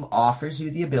theme offers you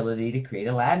the ability to create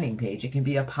a landing page, it can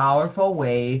be a powerful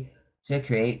way to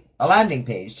create a landing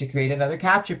page, to create another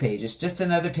capture page. It's just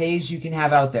another page you can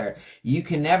have out there. You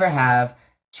can never have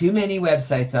too many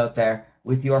websites out there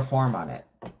with your form on it.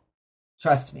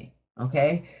 Trust me,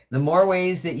 okay? The more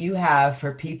ways that you have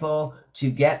for people to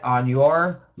get on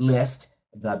your list,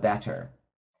 the better.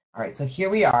 All right, so here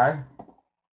we are.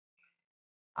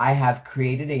 I have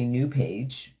created a new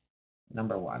page,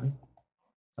 number 1.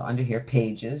 So under here,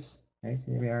 pages. Right,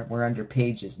 so here we are. We're under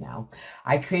pages now.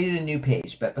 I created a new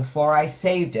page, but before I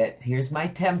saved it, here's my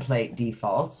template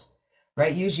defaults.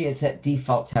 Right, usually it's at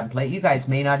default template. You guys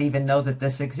may not even know that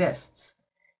this exists.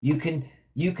 You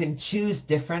can choose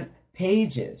different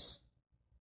pages.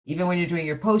 Even when you're doing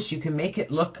your post, you can make it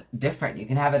look different. You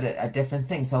can have it a different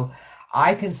thing. So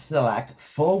I can select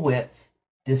full width,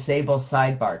 disable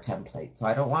sidebar template. So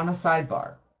I don't want a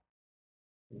sidebar.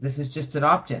 This is just an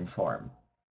opt-in form,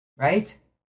 right?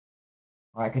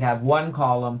 Or I could have one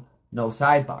column, no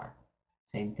sidebar.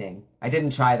 Same thing. I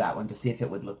didn't try that one to see if it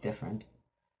would look different.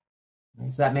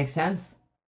 Does that make sense?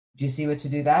 Do you see what to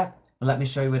do that? Well, let me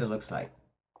show you what it looks like.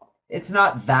 It's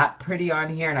not that pretty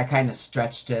on here, and I kind of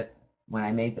stretched it when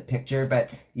I made the picture, but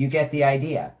you get the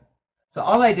idea. So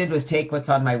all I did was take what's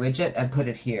on my widget and put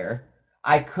it here.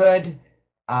 I could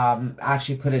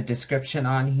actually put a description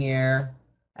on here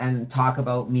and talk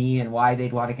about me and why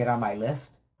they'd want to get on my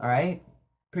list. All right?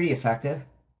 Pretty effective.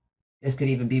 This could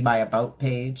even be my about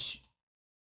page.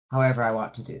 However I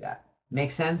want to do that.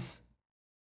 Make sense?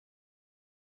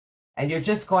 And you're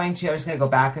just going to, I'm just going to go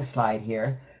back a slide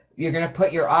here. You're going to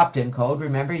put your opt-in code.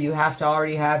 Remember, you have to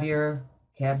already have your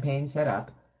campaign set up.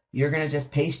 You're going to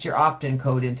just paste your opt-in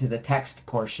code into the text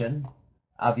portion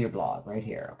of your blog right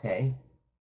here, okay?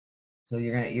 So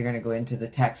you're going to go into the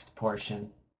text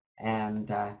portion and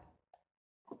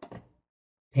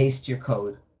paste your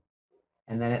code.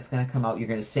 And then it's going to come out. You're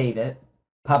going to save it,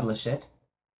 publish it,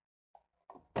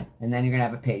 and then you're going to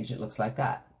have a page that looks like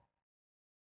that.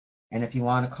 And if you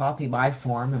want to copy my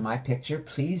form and my picture,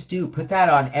 please do. Put that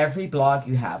on every blog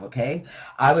you have, okay?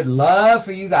 I would love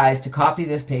for you guys to copy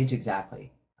this page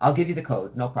exactly. I'll give you the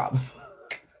code, no problem.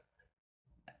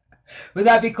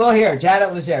 Wouldn't that be cool? Here,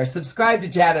 Janet Legere, subscribe to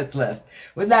Janet's list.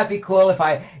 Wouldn't that be cool if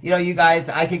you guys,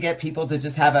 I could get people to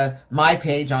just have my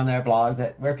page on their blog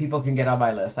where people can get on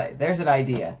my list. There's an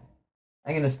idea.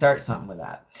 I'm going to start something with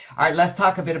that. All right, let's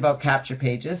talk a bit about capture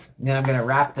pages. And then I'm going to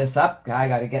wrap this up. I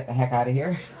got to get the heck out of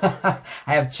here. I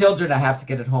have children I have to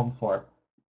get it home for.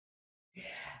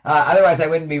 Otherwise, I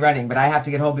wouldn't be running, but I have to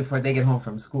get home before they get home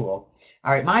from school.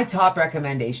 All right, my top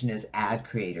recommendation is Ad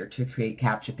Creator to create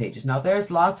capture pages. Now, there's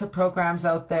lots of programs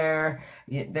out there.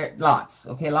 Lots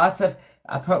of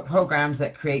programs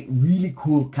that create really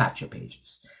cool capture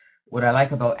pages. What I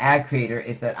like about Ad Creator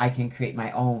is that I can create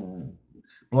my own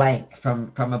blank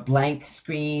from a blank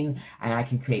screen, and I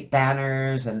can create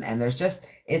banners, and there's just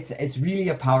it's really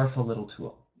a powerful little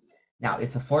tool. Now,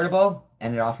 it's affordable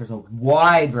and it offers a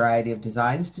wide variety of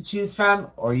designs to choose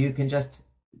from, or you can just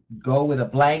go with a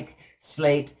blank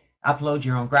slate, upload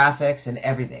your own graphics and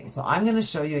everything. So I'm going to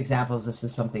show you examples. This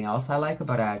is something else I like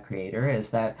about Ad Creator, is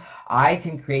that I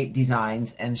can create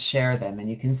designs and share them, and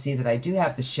you can see that I do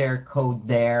have the share code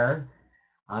there.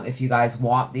 If you guys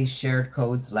want these shared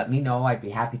codes, let me know. I'd be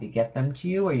happy to get them to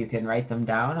you, or you can write them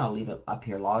down. I'll leave it up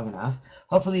here long enough.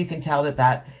 Hopefully you can tell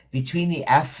that between the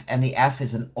F and the F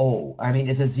is an O. I mean,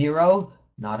 is a 0,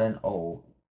 not an O.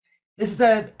 This is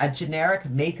a generic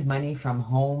make money from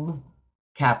home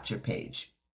capture page.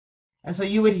 And so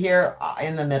you would hear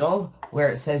in the middle where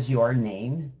it says your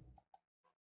name,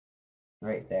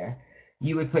 right there,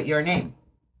 you would put your name.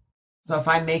 So if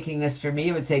I'm making this for me,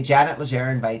 it would say Janet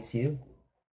Legere invites you.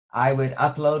 I would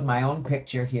upload my own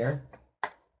picture here.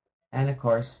 And of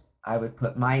course, I would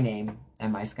put my name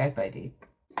and my Skype ID.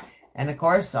 And of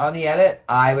course, on the edit,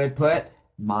 I would put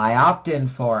my opt-in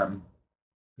form.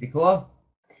 Pretty cool.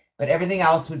 But everything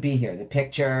else would be here. The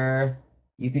picture,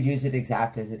 you could use it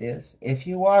exact as it is if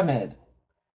you wanted.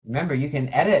 Remember, you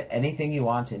can edit anything you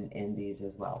want in these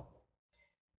as well.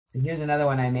 So here's another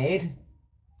one I made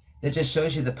that just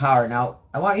shows you the power. Now,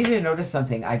 I want you to notice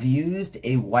something. I've used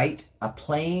a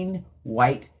plain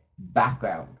white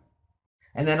background.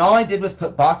 And then all I did was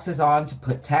put boxes on to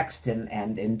put text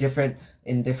and in different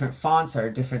fonts or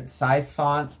different size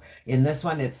fonts. In this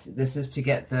one, this is to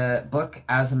get the book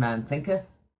As a Man Thinketh.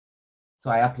 So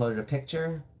I uploaded a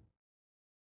picture.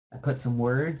 I put some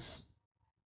words.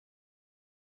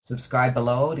 Subscribe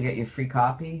below to get your free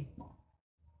copy.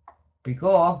 Pretty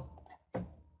cool.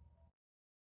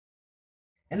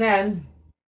 And then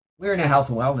we're in a health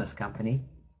and wellness company.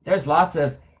 There's lots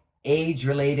of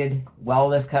age-related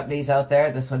wellness companies out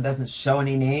there. This one doesn't show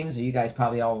any names, or you guys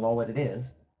probably all know what it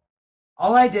is.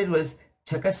 All I did was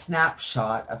took a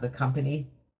snapshot of the company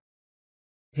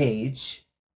page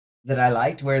that I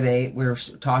liked where they were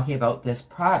talking about this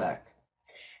product.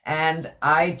 And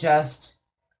I just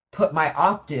put my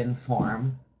opt-in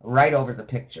form right over the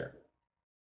picture.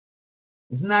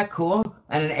 Isn't that cool?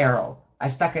 And an arrow. I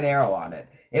stuck an arrow on it.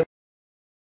 It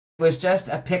was just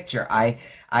a picture. I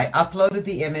uploaded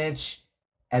the image,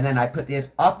 and then I put the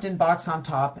opt-in box on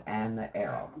top and the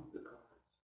arrow.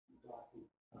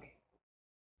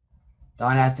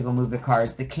 Dawn has to go move the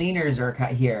cars. The cleaners are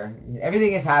here.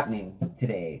 Everything is happening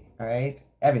today, all right?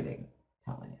 Everything.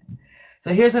 I'm telling you.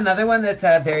 So here's another one that's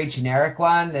a very generic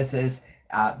one. This is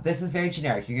very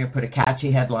generic. You're going to put a catchy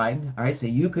headline, all right? So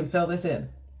you can fill this in.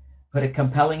 Put a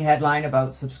compelling headline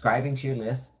about subscribing to your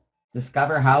list.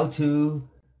 Discover how to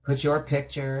put your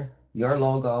picture, your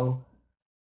logo.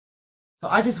 So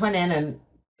I just went in and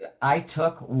I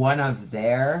took one of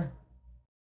their,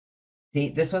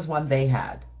 this was one they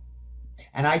had.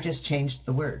 And I just changed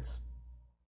the words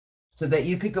so that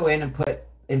you could go in and put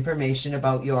information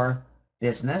about your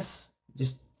business.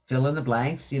 Just fill in the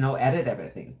blanks, edit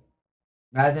everything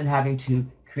rather than having to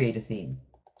create a theme.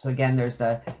 So again, there's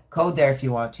the code there if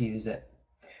you want to use it.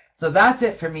 So that's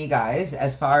it for me, guys,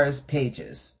 as far as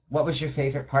pages. What was your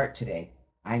favorite part today?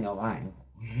 I know mine.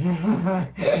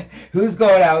 Who's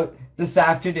going out this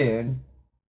afternoon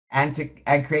and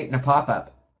creating a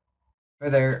pop-up for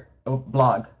their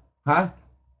blog? Huh?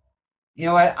 You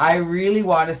know what? I really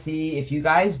want to see, if you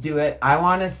guys do it, I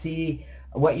want to see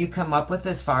what you come up with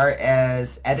as far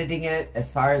as editing it,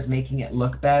 as far as making it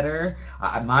look better.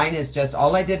 Mine is just,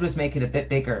 all I did was make it a bit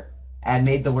bigger and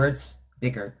made the words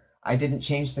bigger. I didn't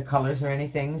change the colors or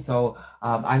anything, so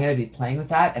I'm going to be playing with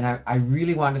that, and I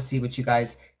really want to see what you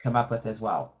guys come up with as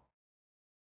well.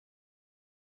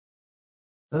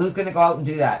 So who's going to go out and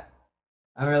do that?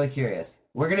 I'm really curious.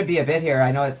 We're going to be a bit here.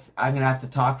 I know I'm going to have to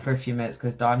talk for a few minutes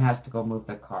because Dawn has to go move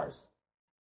the cars.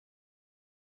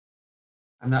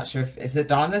 I'm not sure is it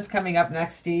Dawn that's coming up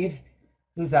next, Steve?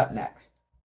 Who's up next?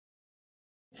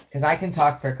 Because I can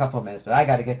talk for a couple of minutes, but I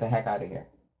got to get the heck out of here.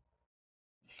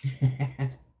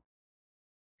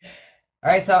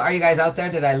 All right, so are you guys out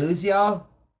there? Did I lose y'all?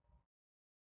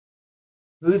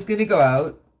 Who's going to go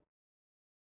out?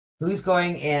 Who's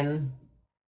going in?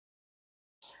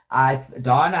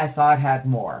 Dawn, I thought, had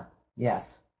more.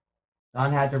 Yes.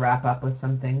 Dawn had to wrap up with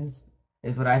some things,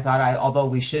 is what I thought. Although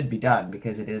we should be done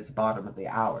because it is the bottom of the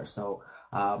hour. So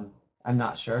I'm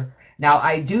not sure. Now,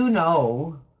 I do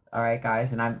know, all right,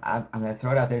 guys, and I'm going to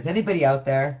throw it out there. Is anybody out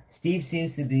there? Steve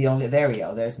seems to be the only, there we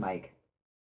go. There's Mike.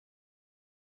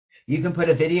 You can put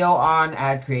a video on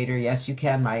Ad Creator. Yes, you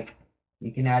can, Mike.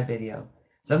 You can add video.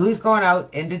 So who's going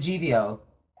out into GVO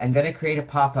and going to create a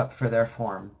pop-up for their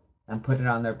form and put it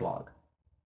on their blog?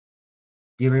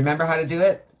 Do you remember how to do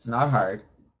it? It's not hard.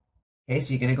 Okay,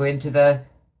 so you're going to go into the,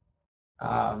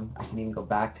 I can even go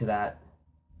back to that.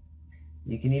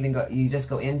 You can even go, you just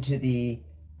go into the,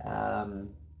 here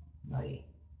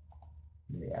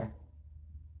we are.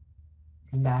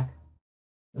 Come back.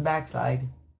 Come back, slide.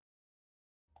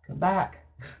 Come back.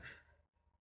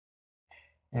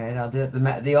 And I'll do it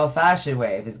the old-fashioned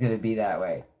way if it's going to be that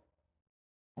way.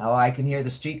 Oh, I can hear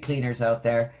the street cleaners out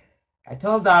there. I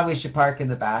told Don we should park in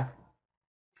the back.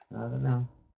 I don't know.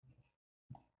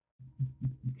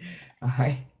 All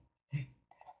right.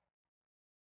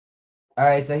 All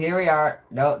right, so here we are.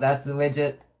 No, that's the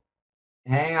widget.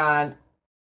 Hang on.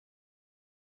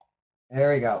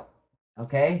 There we go.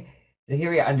 Okay. So here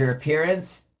we are under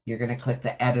appearance. You're going to click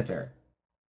the editor.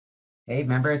 Okay,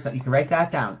 remember, you can write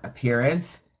that down.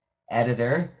 Appearance,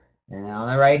 editor, and on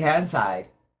the right-hand side,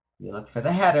 you look for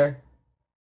the header,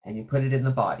 and you put it in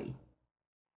the body.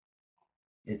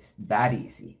 It's that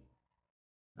easy.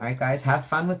 All right, guys, have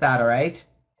fun with that, all right?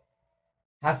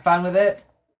 Have fun with it.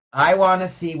 I want to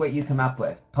see what you come up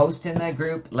with. Post in the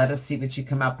group. Let us see what you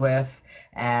come up with,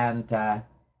 and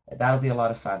that'll be a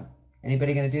lot of fun.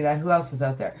 Anybody going to do that? Who else is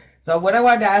out there? So what I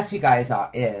wanted to ask you guys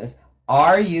is,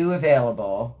 are you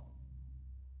available?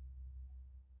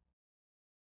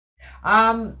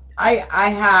 I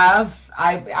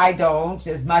don't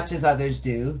as much as others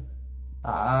do.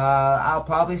 I'll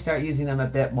probably start using them a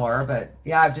bit more, but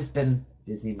yeah, I've just been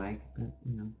busy, Mike. But,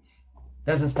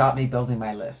 doesn't stop me building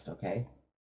my list, okay?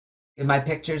 In my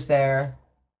pictures there,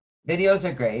 videos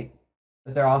are great,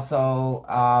 but they're also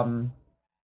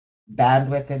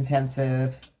bandwidth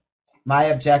intensive. My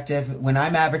objective when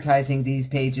I'm advertising these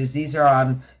pages, these are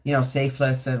on, safe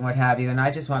lists and what have you, and I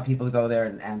just want people to go there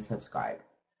and subscribe.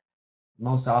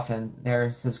 Most often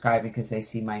they're subscribing because they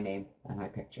see my name and my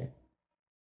picture.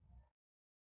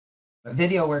 But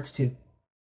video works too.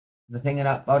 The thing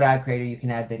about Ad Creator, you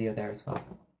can add video there as well.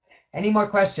 Any more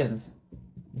questions?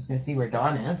 I'm just going to see where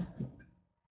Don is.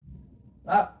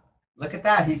 Oh, look at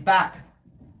that. He's back.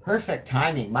 Perfect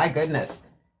timing. My goodness.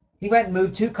 He went and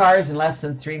moved 2 cars in less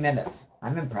than 3 minutes.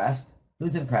 I'm impressed.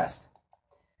 Who's impressed?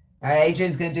 All right,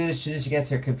 Adrian's going to do it as soon as she gets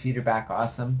her computer back.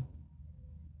 Awesome.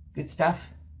 Good stuff.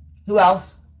 Who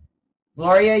else?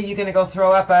 Gloria, you going to go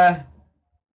throw up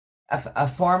a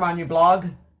form on your blog?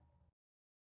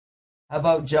 How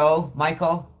about Joe,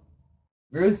 Michael,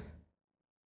 Ruth?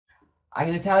 I'm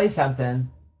going to tell you something.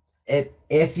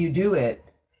 If you do it,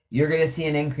 you're going to see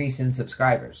an increase in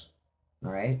subscribers.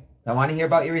 All right? So I want to hear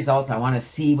about your results. I want to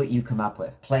see what you come up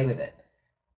with. Play with it.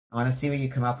 I want to see what you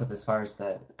come up with as far as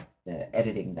the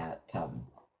editing that,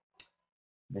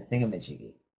 the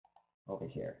thingamajiggy over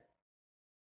here.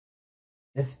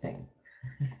 This thing.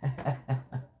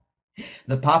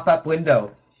 The pop-up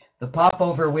window. The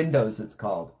pop-over windows, it's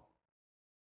called.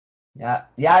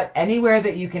 Yeah, anywhere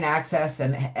that you can access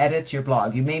and edit your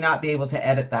blog. You may not be able to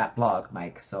edit that blog,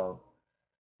 Mike, so,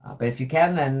 but if you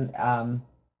can, then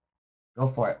go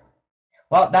for it.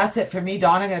 Well, that's it for me,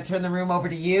 Dawn. I'm going to turn the room over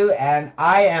to you, and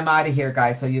I am out of here,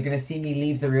 guys. So you're going to see me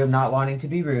leave the room, not wanting to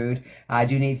be rude. I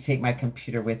do need to take my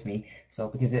computer with me, so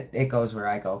because it goes where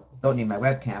I go. Don't need my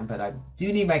webcam, but I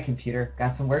do need my computer.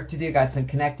 Got some work to do. Got some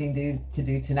connecting to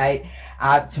do tonight.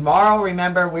 Tomorrow,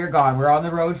 remember, we're gone. We're on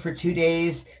the road for 2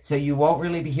 days, so you won't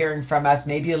really be hearing from us.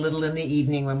 Maybe a little in the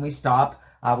evening when we stop.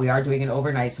 We are doing an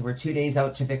overnight, so we're 2 days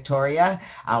out to Victoria.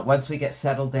 Once we get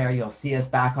settled there, you'll see us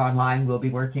back online. We'll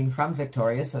be working from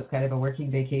Victoria, so it's kind of a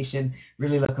working vacation.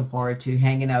 Really looking forward to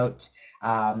hanging out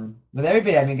with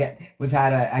everybody. I mean, we've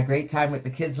had a great time with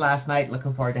the kids last night.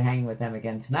 Looking forward to hanging with them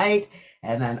again tonight.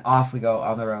 And then off we go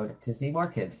on the road to see more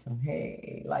kids. So,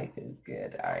 hey, life is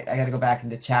good. All right, I got to go back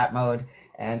into chat mode,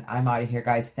 and I'm out of here,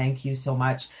 guys. Thank you so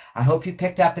much. I hope you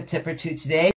picked up a tip or two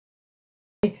today.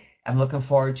 I'm looking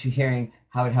forward to hearing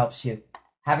how it helps you.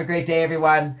 Have a great day,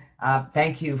 everyone.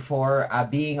 Thank you for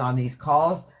being on these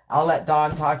calls. I'll let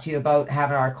Dawn talk to you about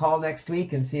having our call next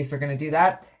week and see if we're going to do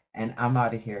that. And I'm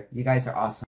out of here. You guys are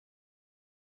awesome.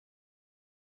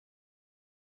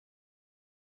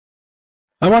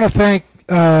 I want to thank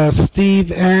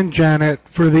Steve and Janet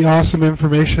for the awesome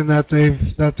information that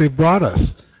they've brought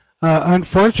us.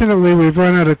 Unfortunately, we've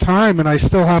run out of time, and I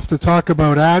still have to talk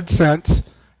about AdSense,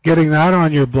 getting that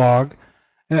on your blog.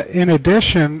 In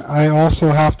addition, I also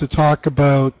have to talk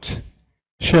about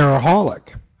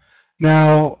Shareaholic.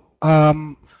 Now,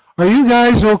 are you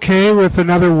guys okay with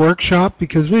another workshop?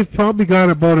 Because we've probably got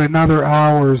about another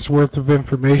hour's worth of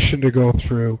information to go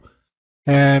through,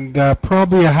 and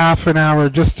probably a half an hour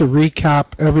just to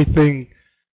recap everything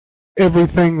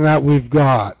that we've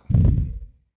got.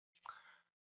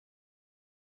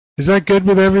 Is that good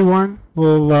with everyone?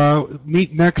 We'll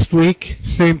meet next week,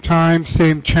 same time,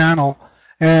 same channel.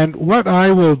 And what I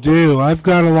will do, I've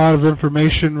got a lot of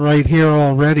information right here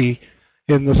already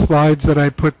in the slides that I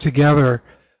put together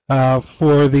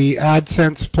for the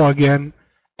AdSense plugin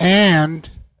and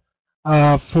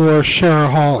for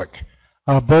Shareaholic.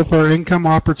 Both are income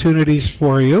opportunities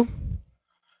for you.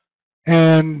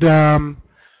 And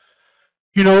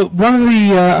You know, one of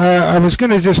the, I was going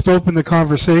to just open the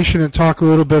conversation and talk a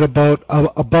little bit about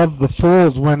above the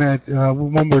fold when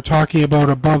we're talking about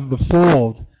above the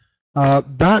fold.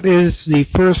 That is the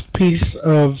first piece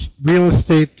of real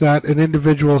estate that an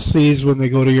individual sees when they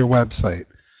go to your website.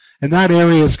 And that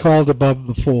area is called above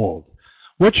the fold.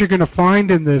 What you're going to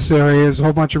find in this area is a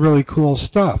whole bunch of really cool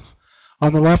stuff.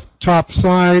 On the left top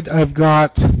side, I've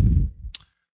got,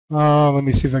 let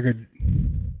me see if I could,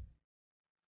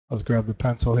 let's grab the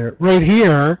pencil here. Right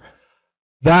here,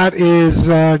 that is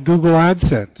Google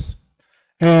AdSense.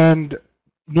 And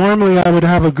normally I would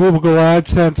have a Google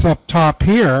AdSense up top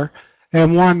here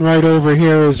and one right over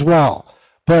here as well.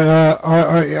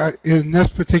 But in this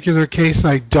particular case,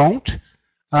 I don't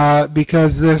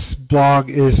because this blog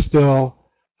is still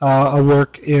a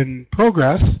work in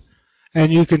progress.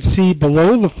 And you can see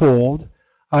below the fold,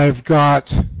 I've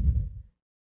got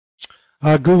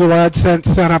Google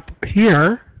AdSense set up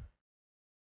here,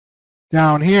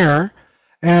 down here,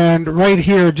 and right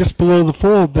here, just below the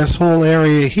fold, this whole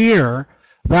area here,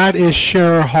 that is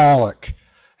Shareaholic.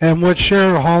 And what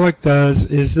Shareaholic does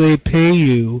is they pay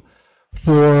you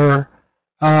for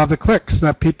the clicks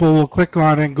that people will click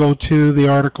on and go to the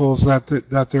articles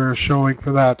that they're showing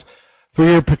for that, for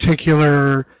your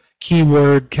particular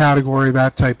keyword category,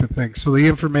 that type of thing. So the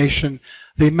information,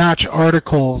 they match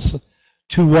articles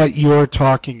to what you're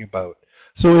talking about.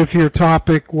 So if your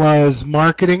topic was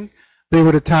marketing, they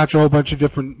would attach a whole bunch of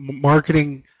different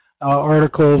marketing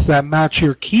articles that match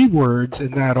your keywords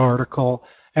in that article,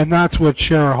 and that's what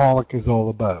Shareaholic is all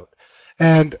about.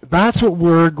 And that's what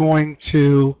we're going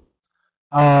to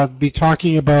be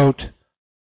talking about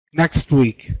next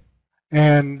week.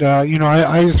 And, you know,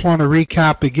 I just want to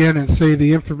recap again and say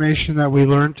the information that we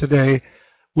learned today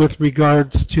with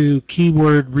regards to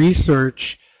keyword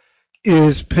research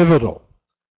is pivotal.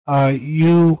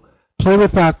 You play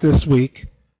with that this week.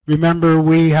 Remember,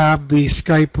 we have the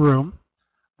Skype room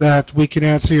that we can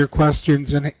answer your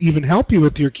questions and even help you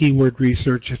with your keyword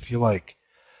research if you like.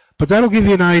 But that'll give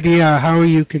you an idea how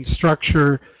you can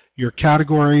structure your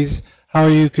categories, how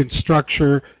you can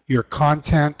structure your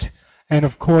content, and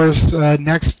of course,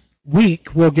 next week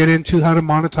we'll get into how to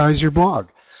monetize your blog.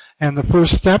 And the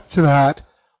first step to that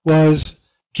was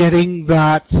getting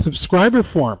that subscriber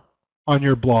form on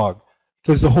your blog,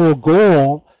 because the whole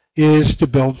goal is to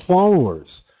build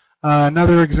followers.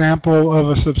 Another example of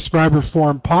a subscriber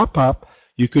form pop-up,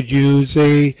 you could use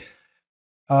a,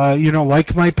 you know,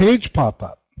 like my page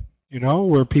pop-up, you know,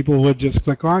 where people would just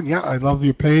click on, yeah, I love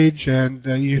your page, and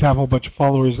you'd have a whole bunch of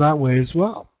followers that way as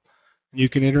well. You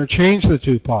can interchange the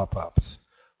two pop-ups,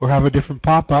 or have a different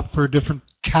pop-up for a different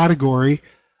category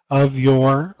of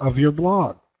your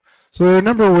blog. So there are a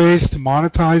number of ways to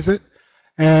monetize it,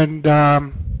 and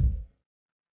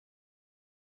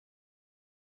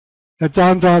at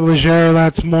Don.Legere,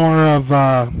 that's more of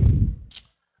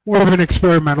an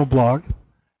experimental blog,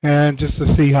 and just to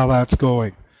see how that's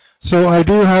going. So I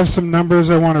do have some numbers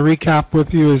I want to recap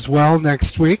with you as well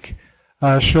next week,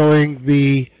 showing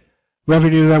the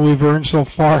revenue that we've earned so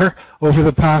far over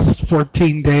the past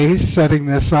 14 days setting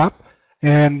this up,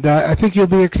 and I think you'll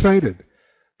be excited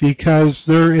because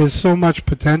there is so much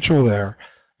potential there.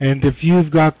 And if you've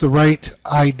got the right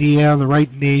idea, the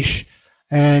right niche,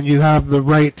 and you have the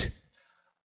right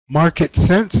market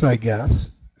sense, I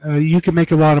guess, you can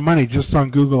make a lot of money just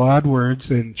on Google AdWords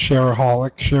and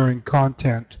Shareaholic, sharing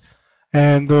content.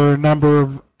 And there are a number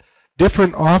of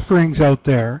different offerings out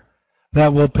there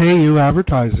that will pay you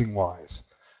advertising-wise.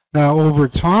 Now, over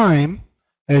time,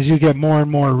 as you get more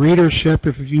and more readership,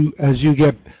 as you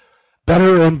get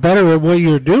better and better at what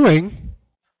you're doing,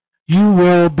 you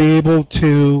will be able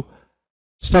to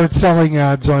start selling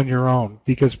ads on your own,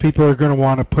 because people are going to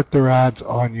want to put their ads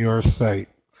on your site.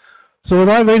 So with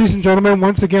that, ladies and gentlemen,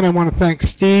 once again, I want to thank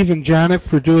Steve and Janet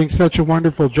for doing such a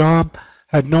wonderful job.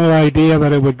 Had no idea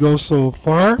that it would go so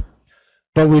far,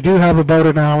 but we do have about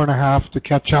an hour and a half to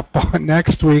catch up on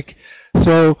next week.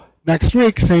 So next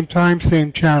week, same time,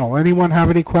 same channel. Anyone have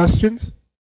any questions?